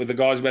and chat with the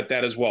guys about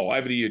that as well.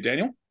 Over to you,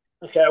 Daniel.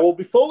 Okay, well,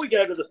 before we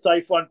go to the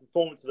safe one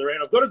performance of the round,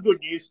 I've got a good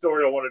news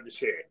story I wanted to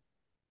share.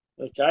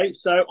 Okay,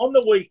 so on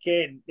the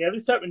weekend, now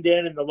this happened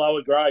down in the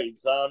lower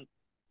grades.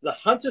 The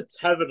Hunter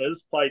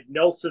Taverners played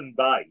Nelson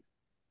Bay.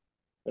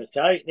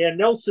 Okay, now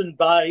Nelson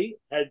Bay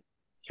had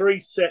 3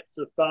 sets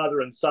of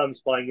father and sons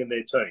playing in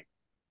their team,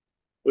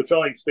 which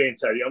I think is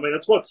fantastic. I mean,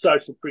 it's what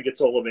social cricket's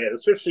all about,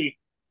 especially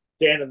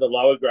down in the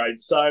lower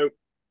grades. So,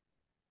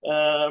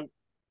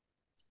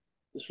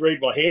 just read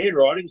my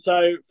handwriting.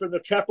 So, from the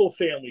Chappell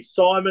family,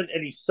 Simon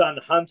and his son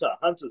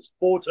Hunter's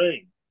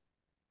 14,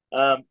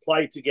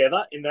 played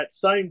together in that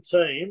same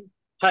team.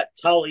 Pat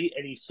Tully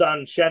and his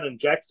son Shannon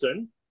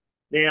Jackson.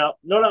 Now,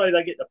 not only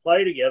they get to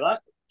play together,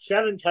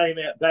 Shannon came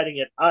out batting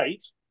at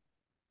 8,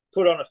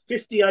 put on a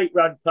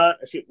 58-run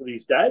partnership with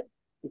his dad,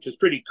 which is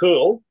pretty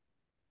cool,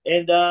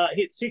 and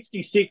hit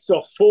 66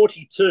 off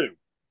 42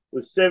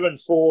 with 7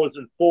 4s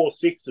and 4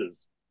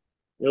 6s.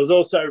 There was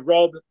also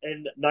Rob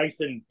and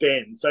Nathan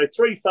Ben. So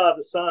 3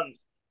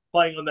 father-sons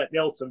playing on that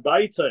Nelson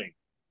Bay team.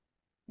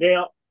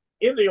 Now,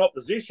 in the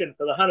opposition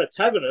for the Hunter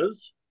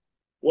Taverners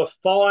were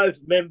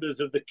 5 members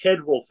of the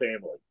Kedwell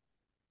family.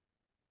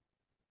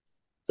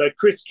 So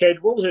Chris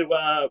Kedwell, who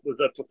was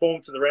a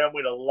performance of the round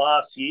winner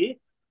last year,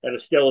 had a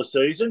stellar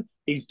season.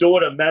 His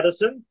daughter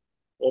Madison,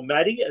 or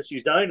Maddie as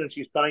she's known, and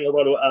she's playing a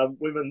lot of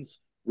women's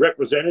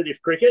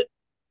representative cricket.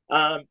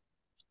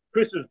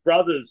 Chris's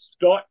brothers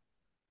Scott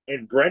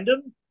and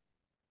Brendan,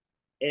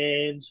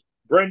 and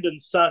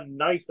Brendan's son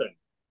Nathan,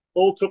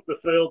 all took the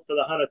field for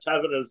the Hunter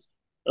Taverners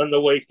on the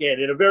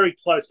weekend in a very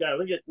close game. I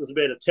think it was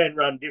about a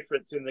 10-run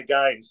difference in the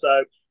game.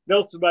 So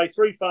Nelson Bay,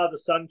 3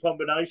 father-son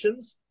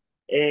combinations,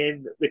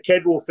 and the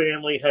Kedwell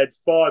family had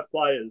 5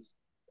 players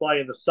play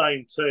in the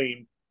same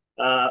team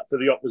for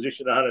the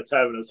opposition to Hunter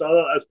Taverners. So I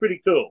thought that was pretty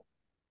cool.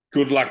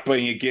 Good luck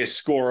being a guest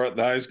scorer at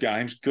those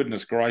games.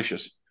 Goodness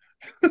gracious.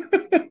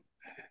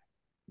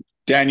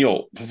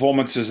 Daniel,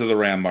 performances of the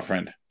round, my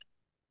friend.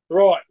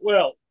 Right.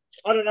 Well,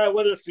 I don't know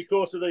whether it's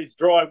because of these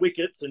dry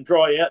wickets and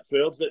dry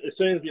outfields, but there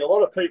seems to be a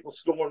lot of people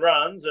scoring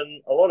runs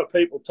and a lot of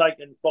people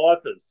taking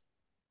fifers.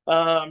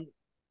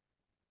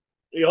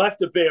 You'll have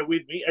to bear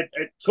with me.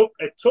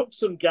 It took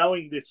some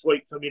going this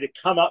week for me to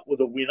come up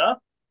with a winner.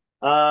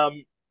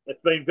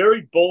 It's been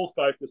very ball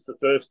focused the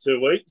first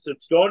 2 weeks.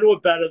 It's gone to a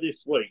batter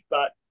this week,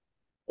 but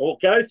we'll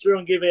go through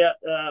and give out.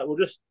 We'll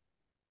just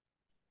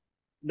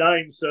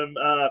name some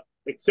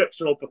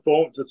exceptional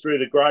performances through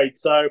the grade.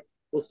 So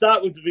we'll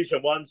start with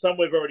Division 1. Some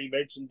we've already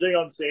mentioned.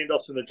 Dion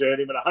Sandos from the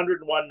Journeyman,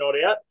 101 not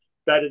out,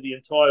 batted the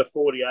entire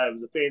 40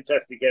 overs. A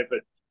fantastic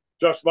effort.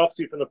 Josh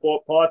Moxey from the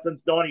Port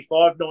Pythons,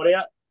 95 not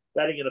out,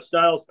 batting at a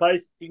snail's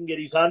pace. Didn't get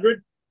his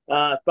 100,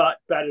 but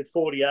batted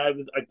 40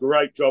 overs. A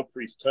great job for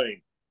his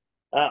team.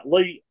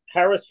 Lee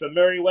Harris for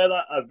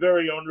Merriweather, a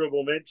very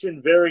honourable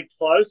mention, very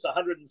close,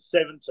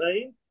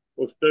 117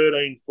 with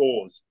 13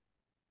 fours.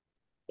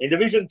 In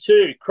Division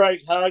 2, Craig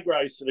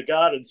Hargraves for the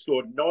Gardens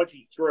scored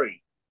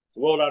 93.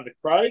 So well done to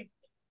Craig.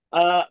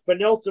 For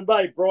Nelson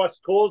Bay, Bryce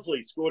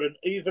Causley scored an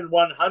even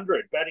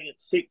 100, batting at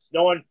 6,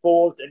 9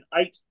 fours and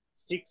 8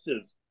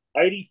 sixes.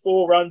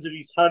 84 runs of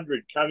his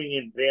 100 coming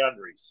in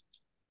boundaries.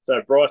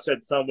 So Bryce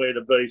had somewhere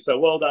to be. So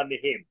well done to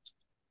him.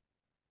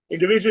 In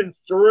Division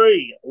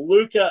 3,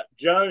 Luca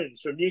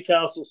Jones from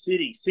Newcastle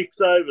City, 6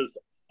 overs,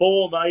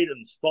 4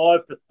 maidens, 5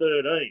 for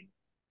 13.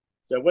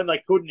 So when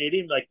they couldn't hit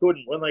him, they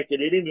couldn't. When they could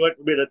hit him, he went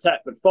for a bit of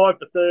tap. But 5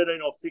 for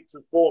 13 off 6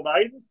 and 4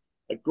 maidens,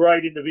 a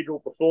great individual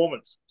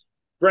performance.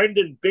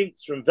 Brendan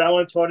Binks from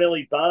Valentine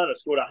Ellie Barner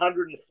scored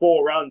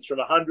 104 runs from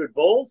 100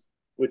 balls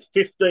with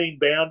 15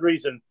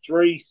 boundaries and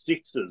 3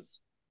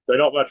 sixes. So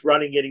not much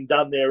running getting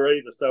done there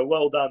either. So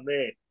well done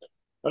there.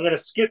 I'm going to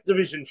skip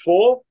Division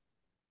 4,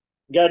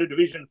 go to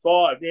Division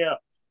 5. Now,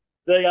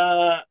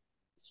 the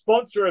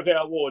sponsor of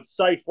our award,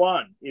 Safe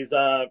One, is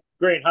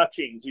Grant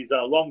Hutchings. He's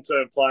a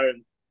long-term player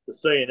in the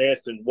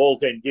CNS and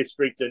Wallsend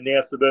District and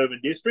now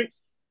Suburban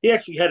Districts. He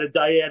actually had a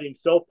day out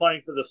himself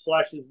playing for the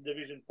Slashers in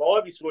Division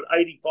 5. He scored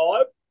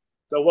 85.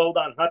 So well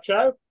done,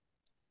 Hutcho.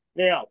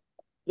 Now,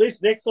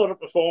 these next lot of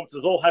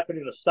performances all happen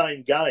in the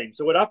same game.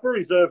 So at Upper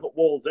Reserve at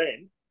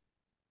Wallsend,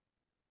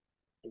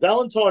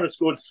 Valentine has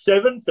scored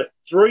 7 for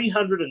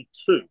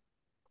 302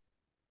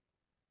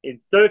 in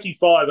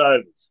 35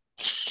 overs.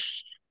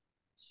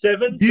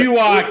 7. You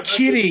are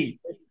kidding.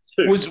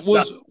 Which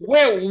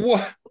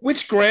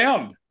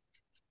ground?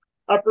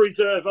 Upper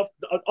Reserve,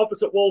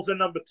 opposite Wallsend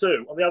number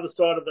 2, on the other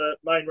side of the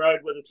main road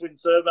where the twin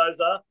servos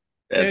are.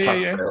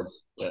 Yeah.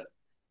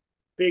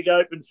 Big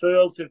open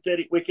field,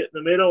 synthetic wicket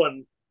in the middle,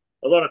 and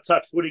a lot of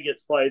touch footy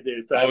gets played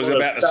there. So I was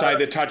about to say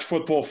the touch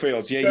football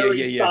fields. Yeah.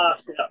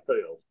 Fast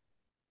outfield.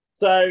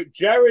 So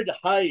Jared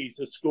Hayes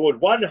has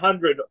scored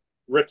 100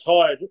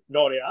 retired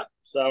not out.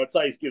 So I'd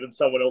say he's given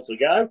someone else a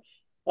go.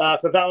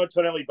 For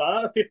Valentine Ellie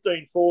Barner,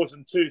 15 fours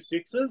and 2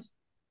 sixes.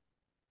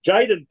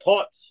 Jaden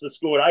Potts has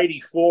scored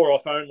 84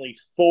 off only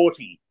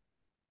 40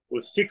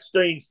 with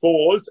 16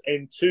 fours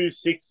and 2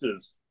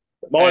 sixes.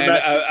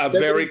 A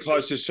very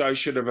close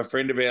associate of a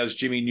friend of ours,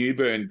 Jimmy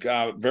Newburn.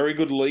 Very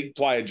good league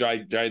player,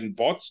 Jaden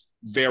Potts.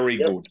 Very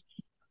good.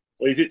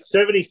 Well, he's at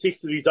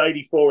 76 of his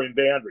 84 in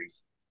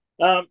boundaries.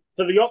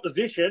 For the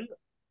opposition,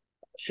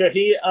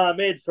 Shahir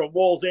Ahmed from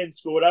Wallsend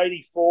scored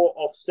 84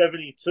 off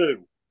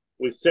 72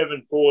 with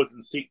 7 fours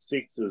and 6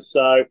 sixes.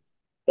 So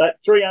that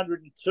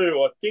 302,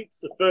 I think, is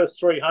the first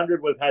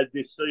 300 we've had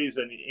this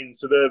season in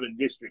Suburban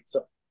District.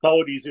 So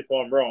apologies if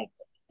I'm wrong.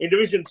 In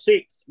Division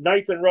 6,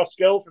 Nathan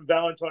Roskell from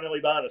Valentine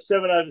Ellie Barner,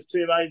 7 overs,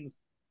 2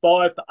 maidens,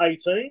 5 for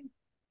 18.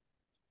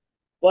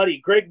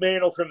 Greg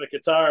Mandel from the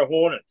Katara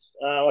Hornets.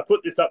 I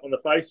put this up on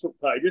the Facebook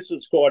page. This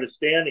was quite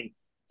astounding.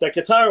 So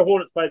Katara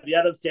Hornets played the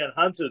Adamstown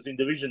Hunters in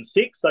Division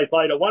 6. They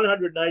played a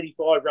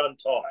 185-run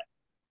tie.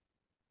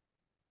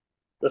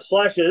 The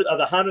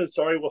Hunters,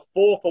 were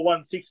 4 for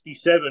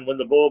 167 when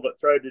the ball got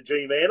thrown to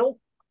G. Mandel,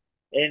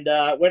 and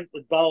went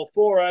with bowl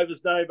 4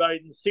 overs, no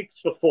maidens, 6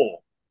 for 4.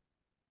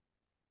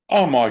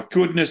 Oh, my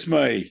goodness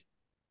me.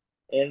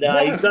 And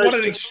what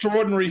an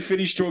extraordinary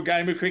finish to a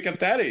game of cricket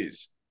that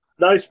is.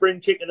 No spring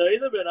chicken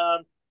either, but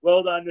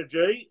well done to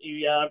G.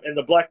 He, and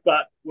the black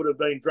butt would have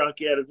been drunk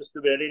out of just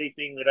about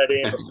anything that had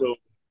amber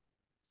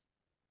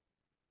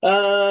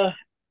fill.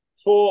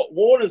 For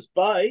Warners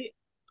Bay,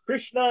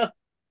 Krishna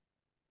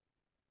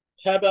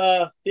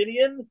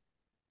Kabathinian,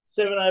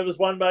 7 overs,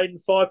 1 maiden,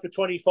 5 for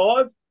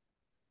 25.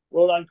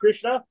 Well done,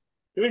 Krishna.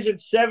 Division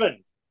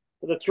 7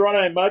 for the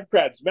Toronto Mud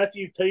Crabs.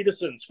 Matthew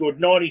Peterson scored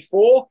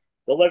 94,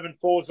 11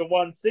 fours and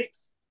 1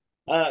 6.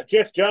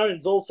 Jeff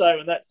Jones also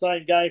in that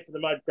same game for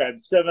the Mud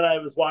Crabs. 7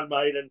 overs, 1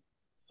 maiden,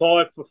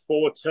 5 for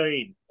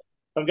 14.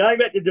 I'm going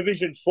back to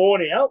Division 4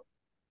 now.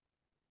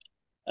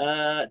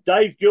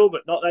 Dave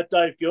Gilbert, not that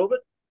Dave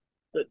Gilbert,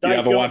 but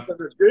Dave Gilbert from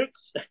the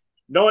Dukes.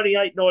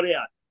 98 not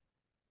out.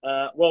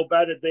 Well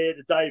batted there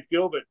to Dave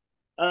Gilbert.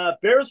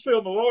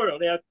 Beresfield Memorial.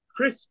 Now,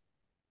 Chris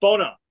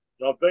Bonner,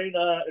 I've been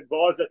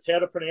advised that's how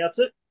to pronounce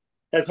it,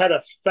 has had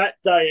a fat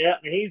day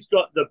out, and he's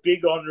got the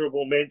big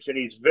honourable mention.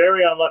 He's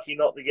very unlucky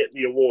not to get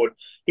the award.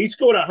 He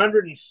scored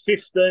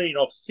 115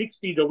 off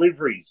 60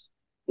 deliveries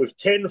with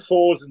 10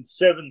 fours and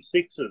 7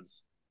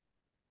 sixes.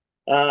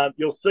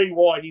 You'll see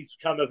why he's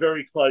come a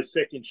very close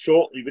second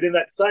shortly. But in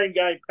that same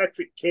game,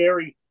 Patrick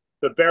Carey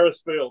for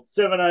Beresfield,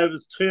 7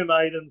 overs, 2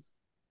 maidens,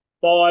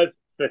 5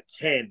 for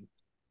 10.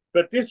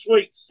 But this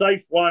week's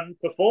Safe One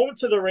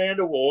Performance of the Round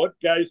award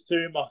goes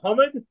to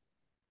Mohammed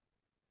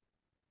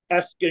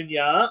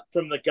Afghanyar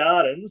from the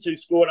Gardens, who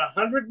scored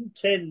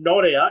 110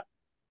 not out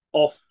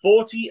off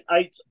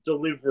 48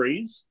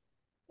 deliveries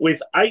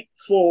with 8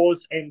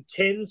 fours and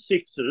 10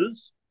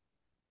 sixes,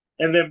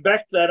 and then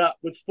backed that up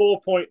with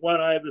 4.1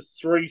 overs,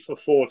 3 for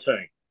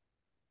 14.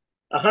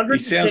 He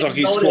sounds like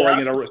he's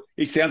scoring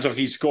he sounds like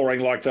he's scoring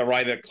like the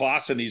rate that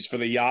Klaassen is for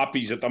the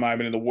Yarpies at the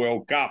moment in the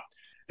World Cup.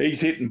 He's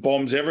hitting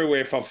bombs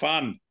everywhere for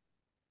fun.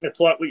 It's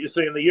like what you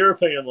see in the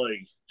European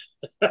League.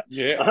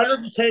 Yeah.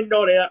 110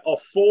 not out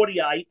of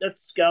 48.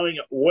 That's going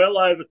at well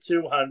over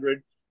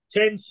 200.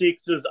 10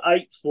 sixes,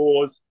 8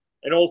 fours,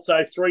 and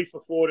also 3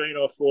 for 14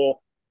 or 4.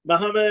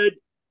 Mohammed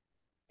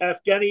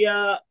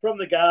Afghania from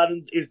the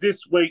Gardens is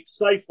this week's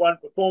Safe One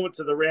Performance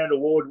of the Round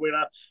Award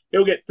winner.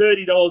 He'll get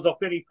 $30 off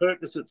any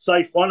purchase at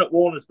Safe One at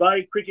Warners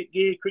Bay. Cricket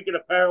gear, cricket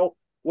apparel,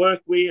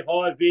 workwear,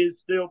 high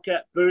vis, steel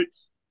cap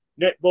boots,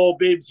 netball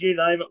bibs, you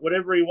name it,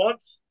 whatever he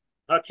wants.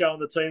 Hutcho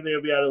and the team there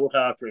will be able to look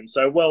after him.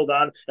 So well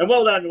done. And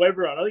well done to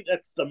everyone. I think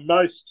that's the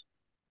most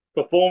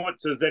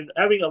performances, and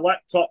having a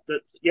laptop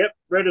that's,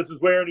 Redders is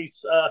wearing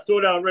his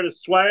Saundo Redders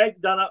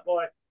swag done up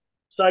by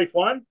Safe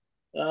One.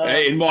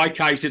 In my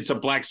case, it's a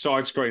black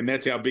side screen.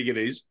 That's how big it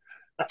is.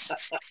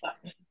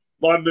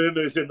 My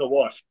moo-moo's in the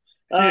wash.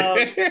 No,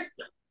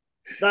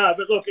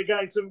 but look,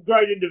 again, some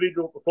great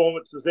individual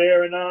performances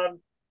there, and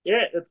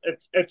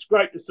it's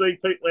great to see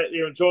people out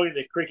there enjoying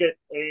their cricket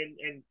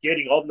and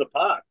getting on the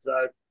park.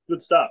 So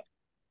good stuff.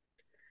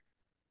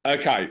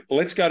 Okay,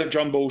 let's go to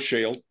John Bull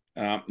Shield.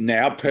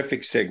 Now,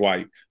 perfect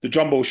segue. The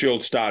John Bull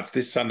Shield starts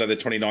this Sunday, the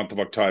 29th of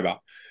October.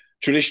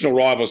 Traditional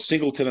rivals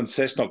Singleton and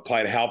Cessnock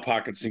played Hal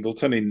Park at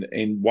Singleton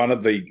in one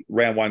of the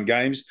round one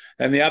games.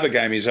 And the other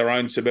game is our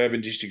own Suburban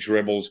Districts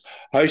Rebels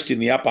hosting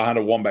the Upper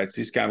Hunter Wombats.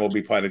 This game will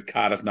be played at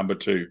Cardiff number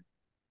 2.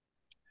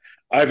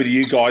 Over to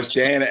you guys,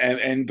 Dan.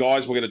 And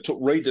guys, we're going to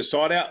read the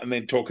side out and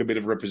then talk a bit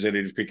of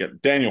representative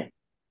cricket. Daniel.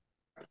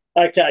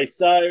 Okay,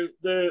 so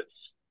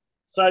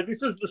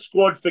this is the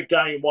squad for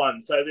game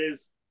 1. So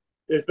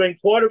there's been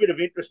quite a bit of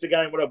interest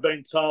again, what I've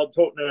been told,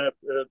 talking to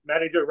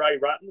manager Ray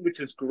Rutten, which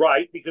is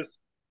great because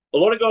a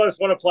lot of guys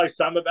want to play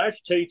Summer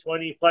Bash,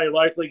 T20, play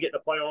locally, get to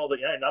play on all the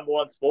number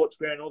one sports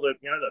ground, all the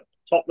the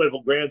top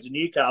level grounds in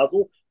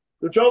Newcastle.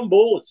 The John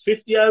Bull, it's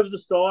 50 overs a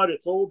side,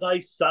 it's all day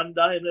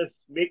Sunday, and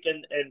there's Mick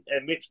and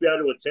Mitch be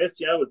able to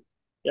attest,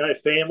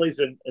 with families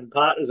and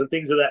partners and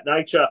things of that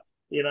nature,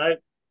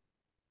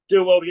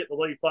 do well to get the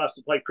lead players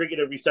to play cricket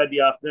every Saturday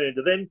afternoon,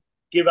 to then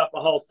give up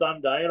a whole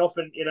Sunday. And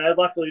often,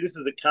 luckily this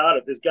is at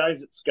Cardiff, there's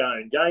games at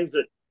Scone, games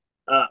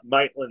at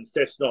Maitland,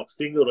 Cessnock,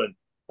 Singleton.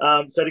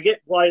 So to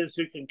get players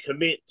who can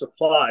commit to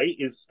play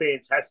is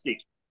fantastic.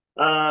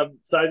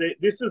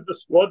 This is the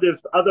squad.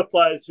 There's other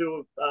players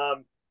who have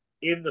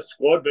in the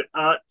squad but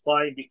aren't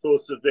playing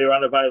because of their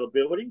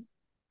unavailabilities.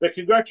 But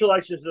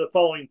congratulations to the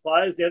following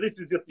players. Now, this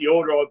is just the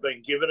order I've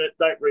been given it.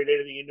 Don't read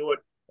anything into it.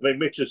 I mean,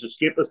 Mitch is a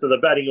skipper, so the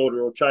batting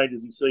order will change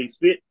as he sees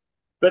fit.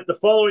 But the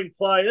following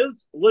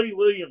players: Lee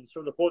Williams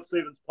from the Port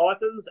Stephens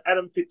Pythons,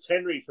 Adam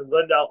Fitzhenry from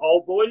Glendale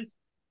Old Boys,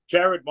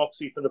 Jared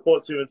Moxey from the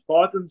Port Stephens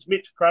Pythons,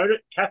 Mitch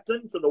Kroehnert,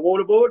 captain from the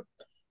Waterboard,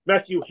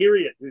 Matthew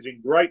Hiriot, who's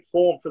in great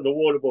form from the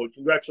Waterboard.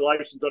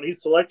 Congratulations on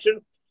his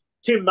selection.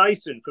 Tim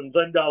Mason from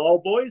Glendale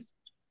Old Boys,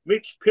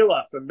 Mitch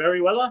Pillar from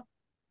Merriweather,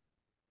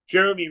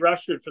 Jeremy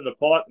Rushford from the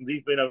Pythons.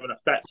 He's been having a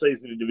fat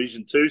season in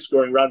Division 2,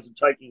 scoring runs and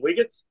taking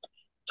wickets.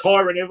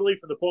 Tyron Everly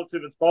from the Port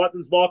Stephens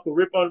Pythons, Michael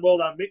Rippon, well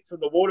done Mick from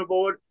the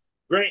Waterboard,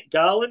 Grant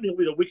Garland, he'll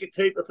be the wicket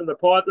keeper from the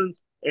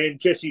Pythons, and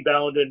Jesse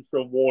Ballenden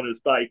from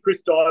Warners Bay.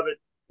 Chris Divert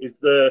is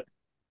the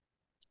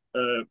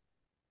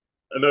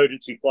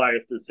emergency player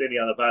if there's any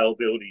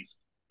unavailabilities.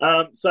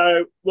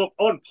 So, look,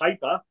 on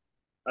paper,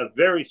 a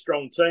very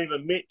strong team.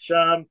 And Mitch,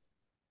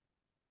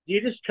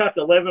 you just chuck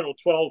 11 or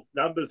 12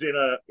 numbers in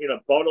a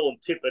bottle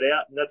and tip it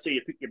out, and that's how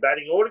you pick your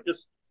batting order,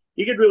 because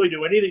you could really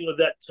do anything with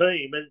that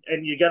team,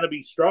 and you're going to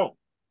be strong.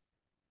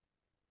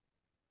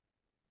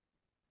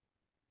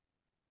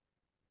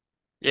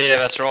 Yeah,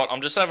 that's right.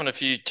 I'm just having a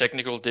few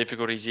technical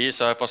difficulties here,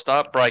 so if I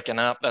start breaking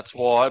up, that's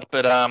why.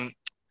 But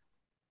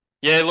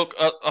yeah, look,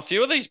 a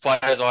few of these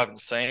players I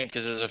haven't seen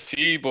because there's a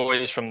few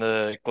boys from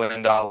the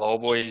Glendale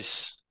Old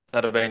Boys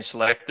that have been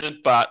selected,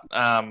 but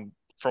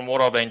from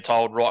what I've been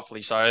told,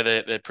 rightfully so,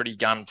 they're pretty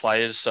gun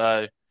players.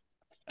 So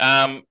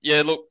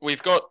yeah, look,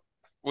 we've got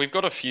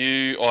a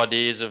few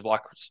ideas of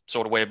like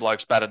sort of where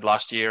blokes batted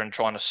last year and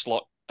trying to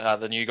slot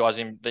the new guys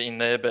in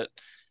there, but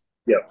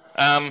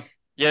yeah.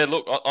 Yeah,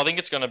 look, I think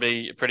it's going to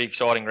be a pretty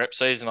exciting rep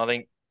season. I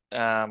think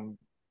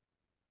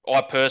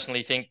I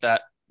personally think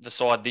that the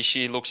side this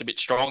year looks a bit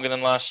stronger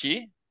than last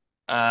year,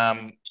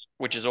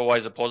 which is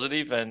always a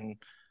positive, and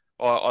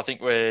I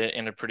think we're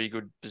in a pretty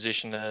good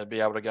position to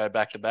be able to go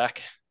back to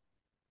back.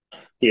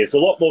 Yeah, it's a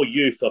lot more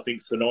youth, I think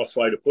is the nice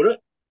way to put it.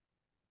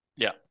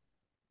 Yeah,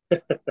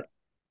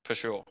 for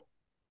sure.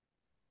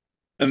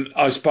 And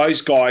I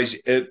suppose, guys,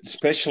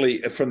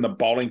 especially from the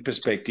bowling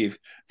perspective,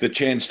 the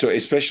chance to,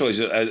 especially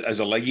as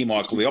a leggy,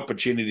 Michael, the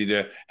opportunity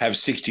to have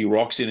 60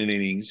 rocks in an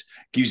innings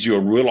gives you a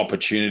real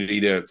opportunity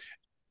to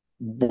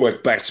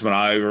work batsmen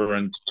over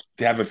and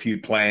to have a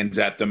few plans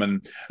at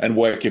them and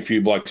work a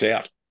few blokes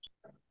out.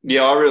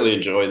 Yeah, I really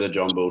enjoy the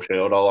John Bull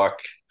Shield. I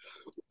like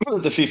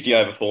the 50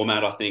 over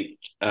format. I think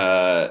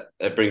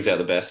it brings out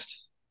the best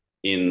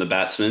in the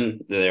batsmen.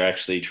 They're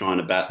actually trying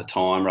to bat the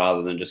time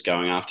rather than just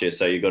going after you.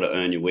 So you've got to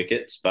earn your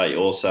wickets, but you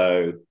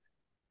also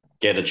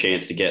get a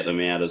chance to get them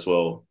out as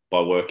well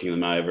by working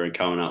them over and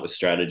coming up with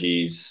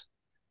strategies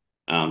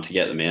to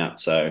get them out.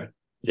 So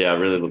Yeah, I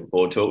really look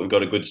forward to it. We've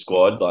got a good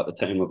squad. Like, the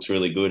team looks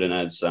really good, and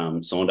as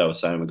Saundo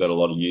was saying, we've got a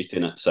lot of youth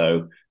in it.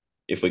 So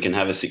if we can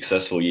have a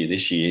successful year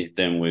this year,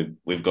 then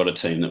we've got a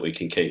team that we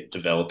can keep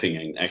developing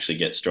and actually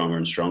get stronger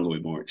and stronger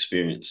with more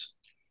experience.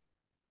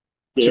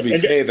 To be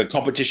fair, the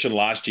competition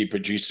last year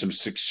produced some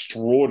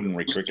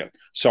extraordinary cricket.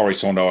 Sorry,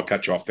 Saundo, I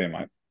cut you off there,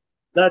 mate.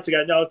 No, it's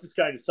okay. No, I was just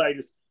going to say,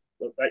 just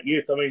that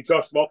youth. I mean,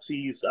 Josh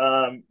Moxey's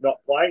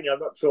not playing. I'm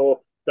not sure if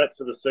that's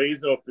for the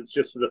season or if it's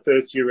just for the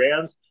first few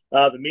rounds.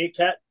 The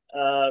Meerkat,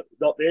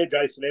 not there.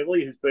 Jason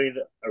Everly has been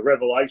a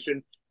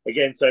revelation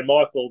again. So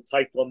Michael will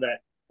take on that,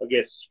 I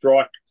guess,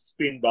 strike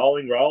spin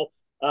bowling role.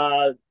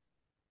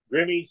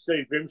 Grimmy,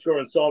 Steve Grimshaw,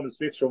 and Simon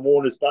Smith from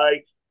Warners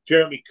Bay.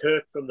 Jeremy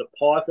Kirk from the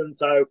Python.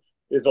 So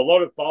there's a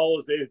lot of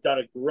bowlers there who've done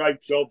a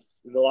great job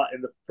in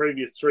the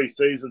previous 3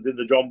 seasons in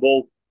the John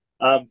Ball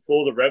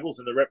for the Rebels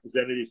and the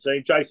representative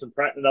scene. Jason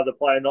Pratt, another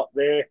player not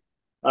there.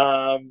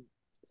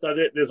 So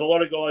there's a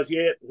lot of guys,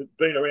 who've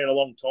been around a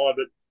long time,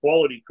 but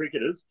quality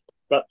cricketers.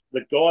 But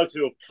the guys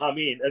who have come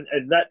in,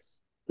 and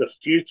that's the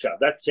future.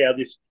 That's how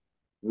this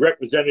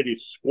representative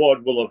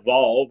squad will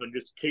evolve and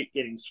just keep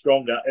getting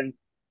stronger. And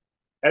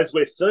as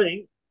we're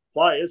seeing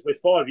players, where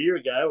 5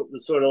 years ago, it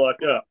was sort of like,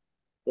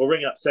 we'll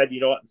ring up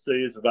Saturday night and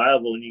see who's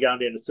available, and you're going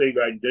down to C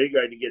grade and D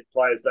grade to get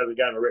players that were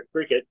going to rep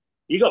cricket.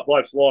 You got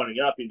blokes lining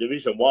up in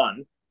Division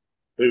 1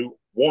 who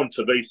want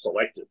to be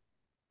selected.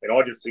 And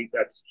I just think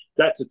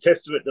that's a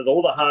testament to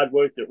all the hard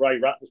work that Ray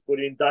Rutt's put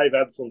in, Dave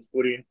Absalom's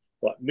put in,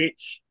 like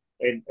Mitch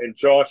and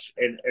Josh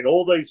and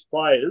all these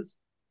players.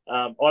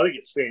 I think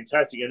it's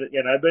fantastic.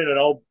 And, being an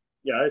old,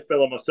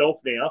 fella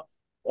myself now,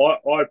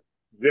 I'm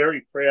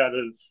very proud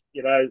of,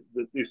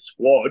 this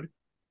squad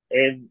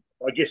and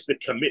I guess the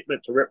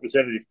commitment to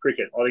representative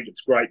cricket. I think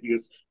it's great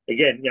because,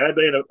 again,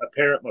 being a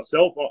parent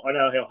myself, I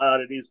know how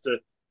hard it is to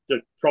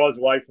prize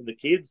away from the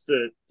kids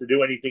to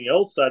do anything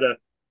else. So to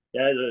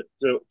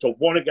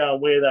want to go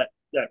and wear that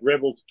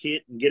Rebels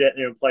kit and get out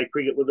there and play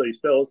cricket with these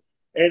fellas.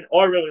 And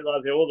I really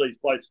love how all these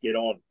players get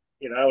on,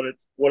 and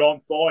it's what I'm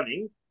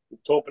finding,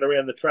 talking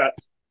around the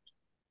traps,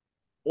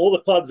 all the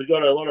clubs have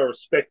got a lot of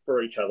respect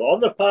for each other. On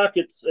the park,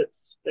 it's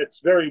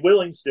very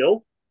willing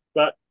still,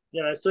 but,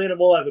 seeing them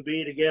all have a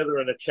beer together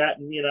and a chat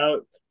and,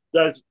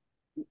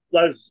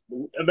 those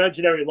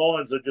imaginary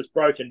lines are just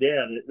broken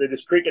down. They're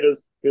just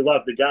cricketers who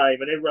love the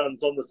game and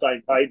everyone's on the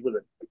same page with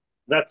it.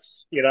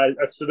 That's,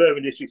 that's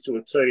suburban districts to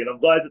a T. And I'm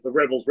glad that the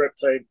Rebels rep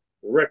team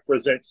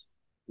represents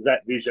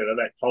that vision and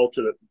that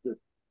culture that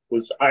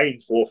was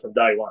aimed for from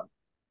day one.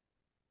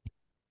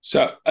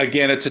 So,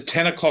 again, it's a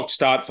 10 o'clock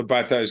start for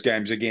both those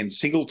games. Again,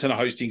 Singleton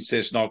hosting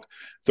Cessnock,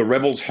 the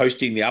Rebels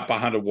hosting the Upper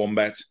Hunter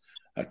Wombats.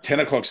 A 10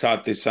 o'clock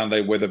start this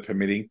Sunday, weather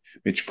permitting.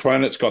 Mitch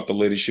Kroehnert's got the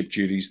leadership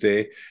duties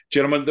there.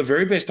 Gentlemen, the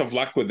very best of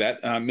luck with that.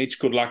 Mitch,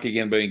 good luck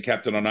again being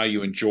captain. I know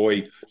you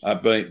enjoy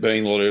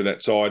being the leader of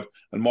that side.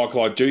 And,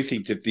 Michael, I do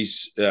think that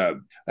this,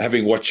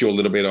 having watched you a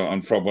little bit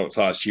on Frog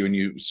last year and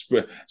you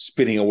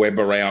spinning a web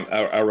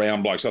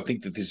around blokes, I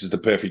think that this is the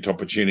perfect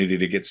opportunity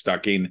to get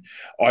stuck in.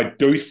 I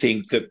do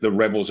think that the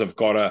Rebels have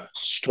got to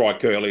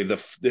strike early.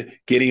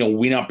 Getting a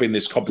win up in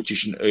this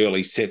competition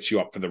early sets you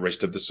up for the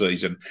rest of the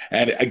season.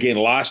 And, again,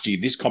 last year,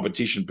 this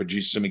competition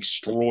produced some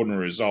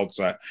extraordinary results.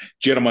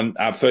 Gentlemen,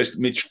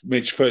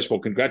 Mitch, first of all,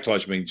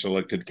 congratulations on being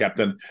selected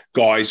captain.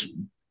 Guys,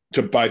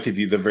 to both of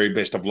you, the very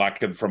best of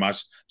luck, and from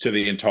us to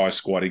the entire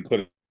squad,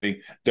 including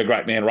the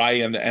great man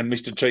Ray and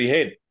Mr. T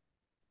Head.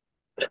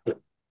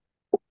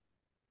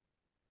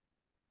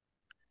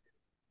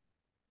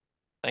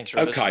 Thanks,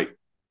 Rivers. Okay,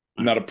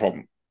 not a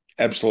problem.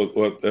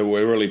 Absolutely.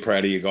 We're really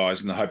proud of you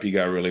guys and I hope you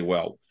go really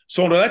well.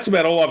 Saundo, that's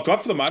about all I've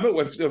got for the moment.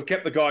 We've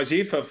kept the guys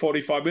here for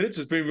 45 minutes.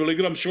 It's been really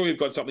good. I'm sure you've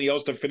got something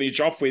else to finish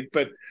off with.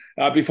 But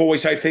before we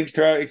say thanks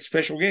to our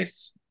special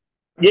guests.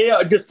 Yeah,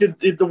 I just did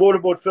the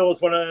Waterboard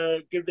fellas want to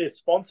give their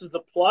sponsors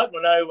a plug.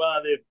 I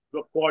know they've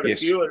got quite a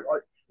few. I'm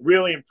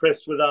really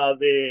impressed with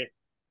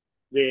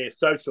their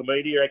social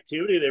media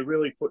activity. They're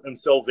really putting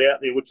themselves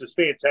out there, which is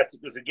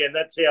fantastic because, again,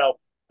 that's how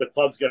the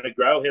club's going to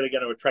grow, how they're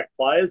going to attract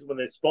players. When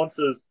their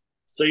sponsors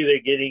see they're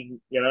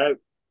getting,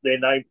 their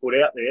name put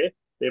out there,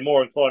 they're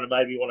more inclined to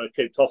maybe want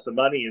to keep tossing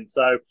money in.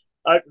 So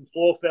open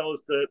floor,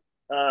 fellas, to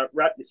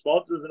wrap your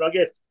sponsors. And I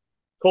guess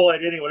call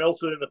out anyone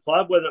else within the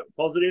club, whether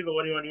positive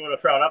or anyone you want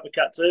to throw an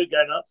uppercut to.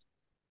 Go nuts.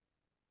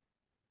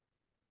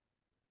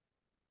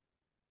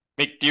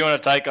 Mick, do you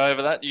want to take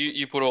over that?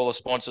 You put all the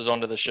sponsors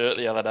onto the shirt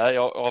the other day.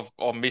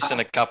 I'm missing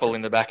a couple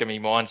in the back of my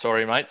mind.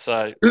 Sorry, mate.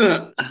 So you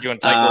want to take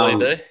the lead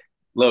there?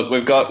 Look,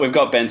 we've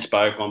got Ben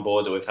Spoke on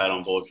board that we've had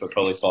on board for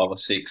probably 5 or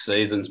 6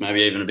 seasons, maybe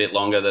even a bit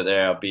longer, that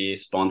they're our beer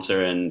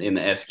sponsor. And in the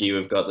Esky,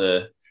 we've got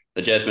the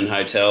Jasmine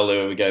Hotel,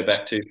 who we go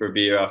back to for a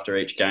beer after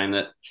each game,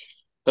 that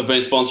have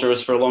been sponsoring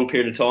us for a long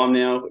period of time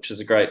now, which is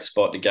a great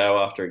spot to go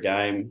after a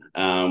game.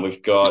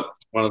 We've got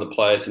one of the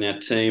players in our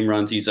team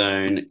runs his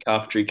own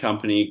carpentry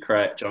company,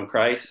 John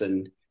Crace,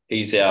 and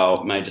he's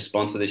our major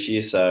sponsor this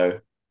year. So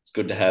it's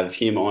good to have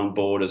him on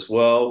board as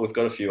well. We've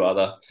got a few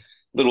other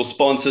little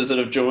sponsors that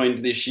have joined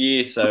this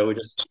year, so we're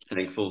just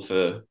thankful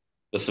for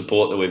the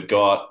support that we've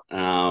got.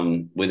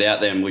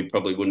 Without them, we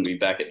probably wouldn't be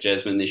back at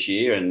Jesmond this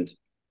year, and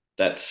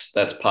that's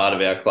part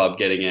of our club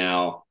getting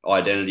our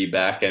identity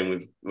back,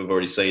 and we've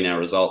already seen our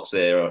results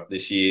there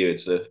this year.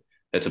 It's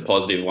a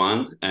positive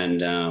one,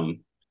 and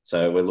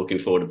so we're looking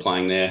forward to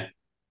playing there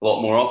a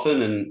lot more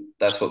often, and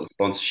that's what the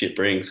sponsorship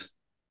brings.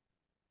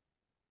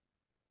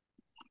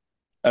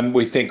 And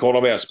we thank all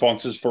of our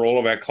sponsors for all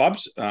of our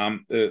clubs.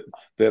 They're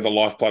the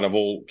lifeblood of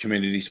all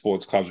community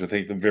sports clubs. We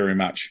thank them very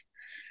much.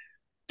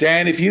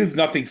 Dan, if you've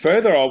nothing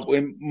further, I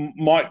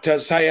might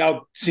say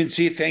our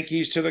sincere thank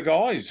yous to the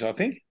guys, I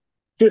think.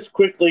 Just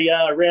quickly,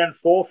 round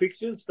 4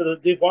 fixtures for the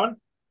Div 1.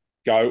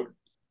 Go.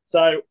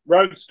 So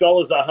Rogue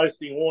Scholars are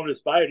hosting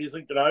Warners Bay at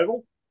Islington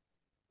Oval.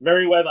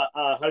 Merriweather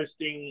are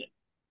hosting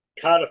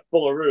Cardiff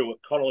Bullaroo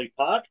at Connolly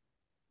Park.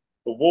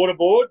 The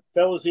Waterboard,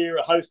 fellas here,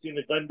 are hosting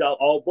the Glendale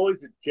Old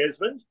Boys at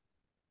Jesmond.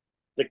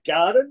 The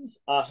Gardens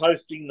are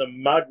hosting the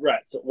Mud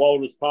Rats at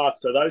Walters Park.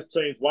 So those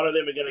teams, one of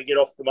them are going to get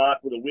off the mark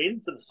with a win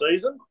for the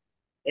season.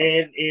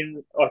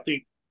 And I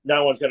think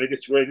no one's going to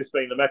disagree, this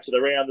being the match of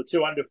the round,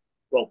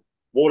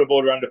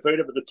 Waterboard are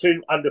undefeated, but the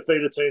 2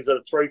 undefeated teams that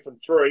are 3 from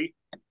 3,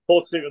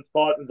 Port Stephens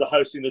Pythons are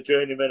hosting the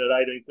Journeyman at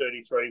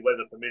 18:33,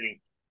 weather permitting.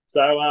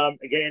 So,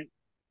 again,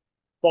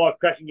 5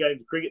 cracking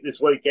games of cricket this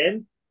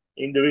weekend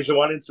in Division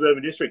 1 in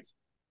suburban districts.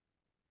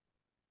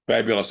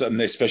 Fabulous, and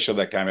especially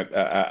that game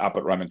up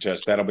at Raymond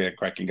Church. That'll be a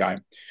cracking game.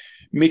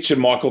 Mitch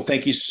and Michael,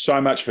 thank you so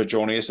much for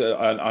joining us.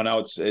 I know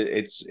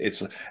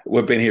it's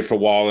we've been here for a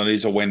while, and it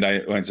is a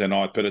Wednesday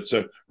night, but it's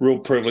a real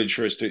privilege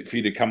for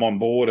you to come on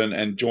board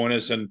and join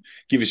us and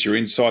give us your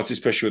insights,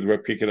 especially with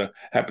rep cricket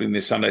happening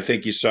this Sunday.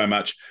 Thank you so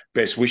much.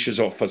 Best wishes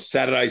off for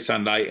Saturday,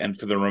 Sunday, and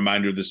for the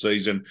remainder of the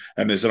season.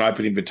 And there's an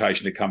open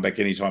invitation to come back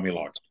anytime you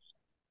like.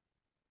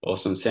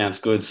 Awesome. Sounds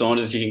good.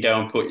 Saunders, you can go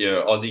and put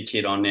your Aussie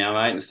kit on now,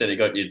 mate, instead of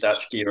got your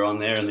Dutch gear on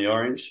there in the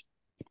orange.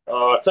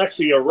 Oh, it's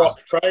actually a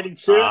Rock trading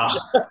shirt.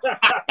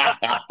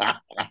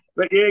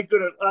 But yeah,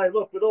 good. Hey,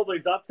 look, with all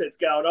these upsets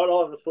going on,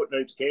 I have a foot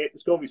needs care.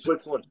 It's going to be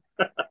Switzerland.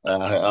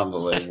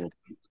 Unbelievable.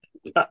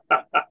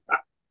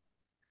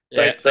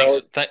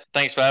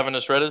 Thanks for having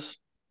us, Redders.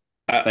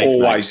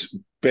 Always.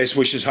 Mate. Best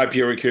wishes. Hope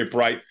you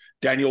recuperate.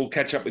 Daniel,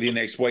 catch up with you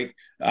next week.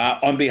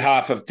 On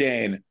behalf of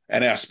Dan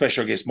and our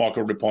special guest,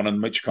 Michael Rippon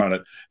and Mitch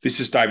Kroehnert, this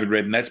is David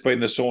Redden. That's been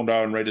the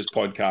Saundo Redders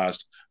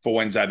Podcast for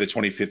Wednesday, the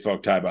 25th of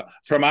October.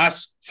 From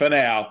us, for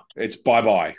now, it's bye-bye.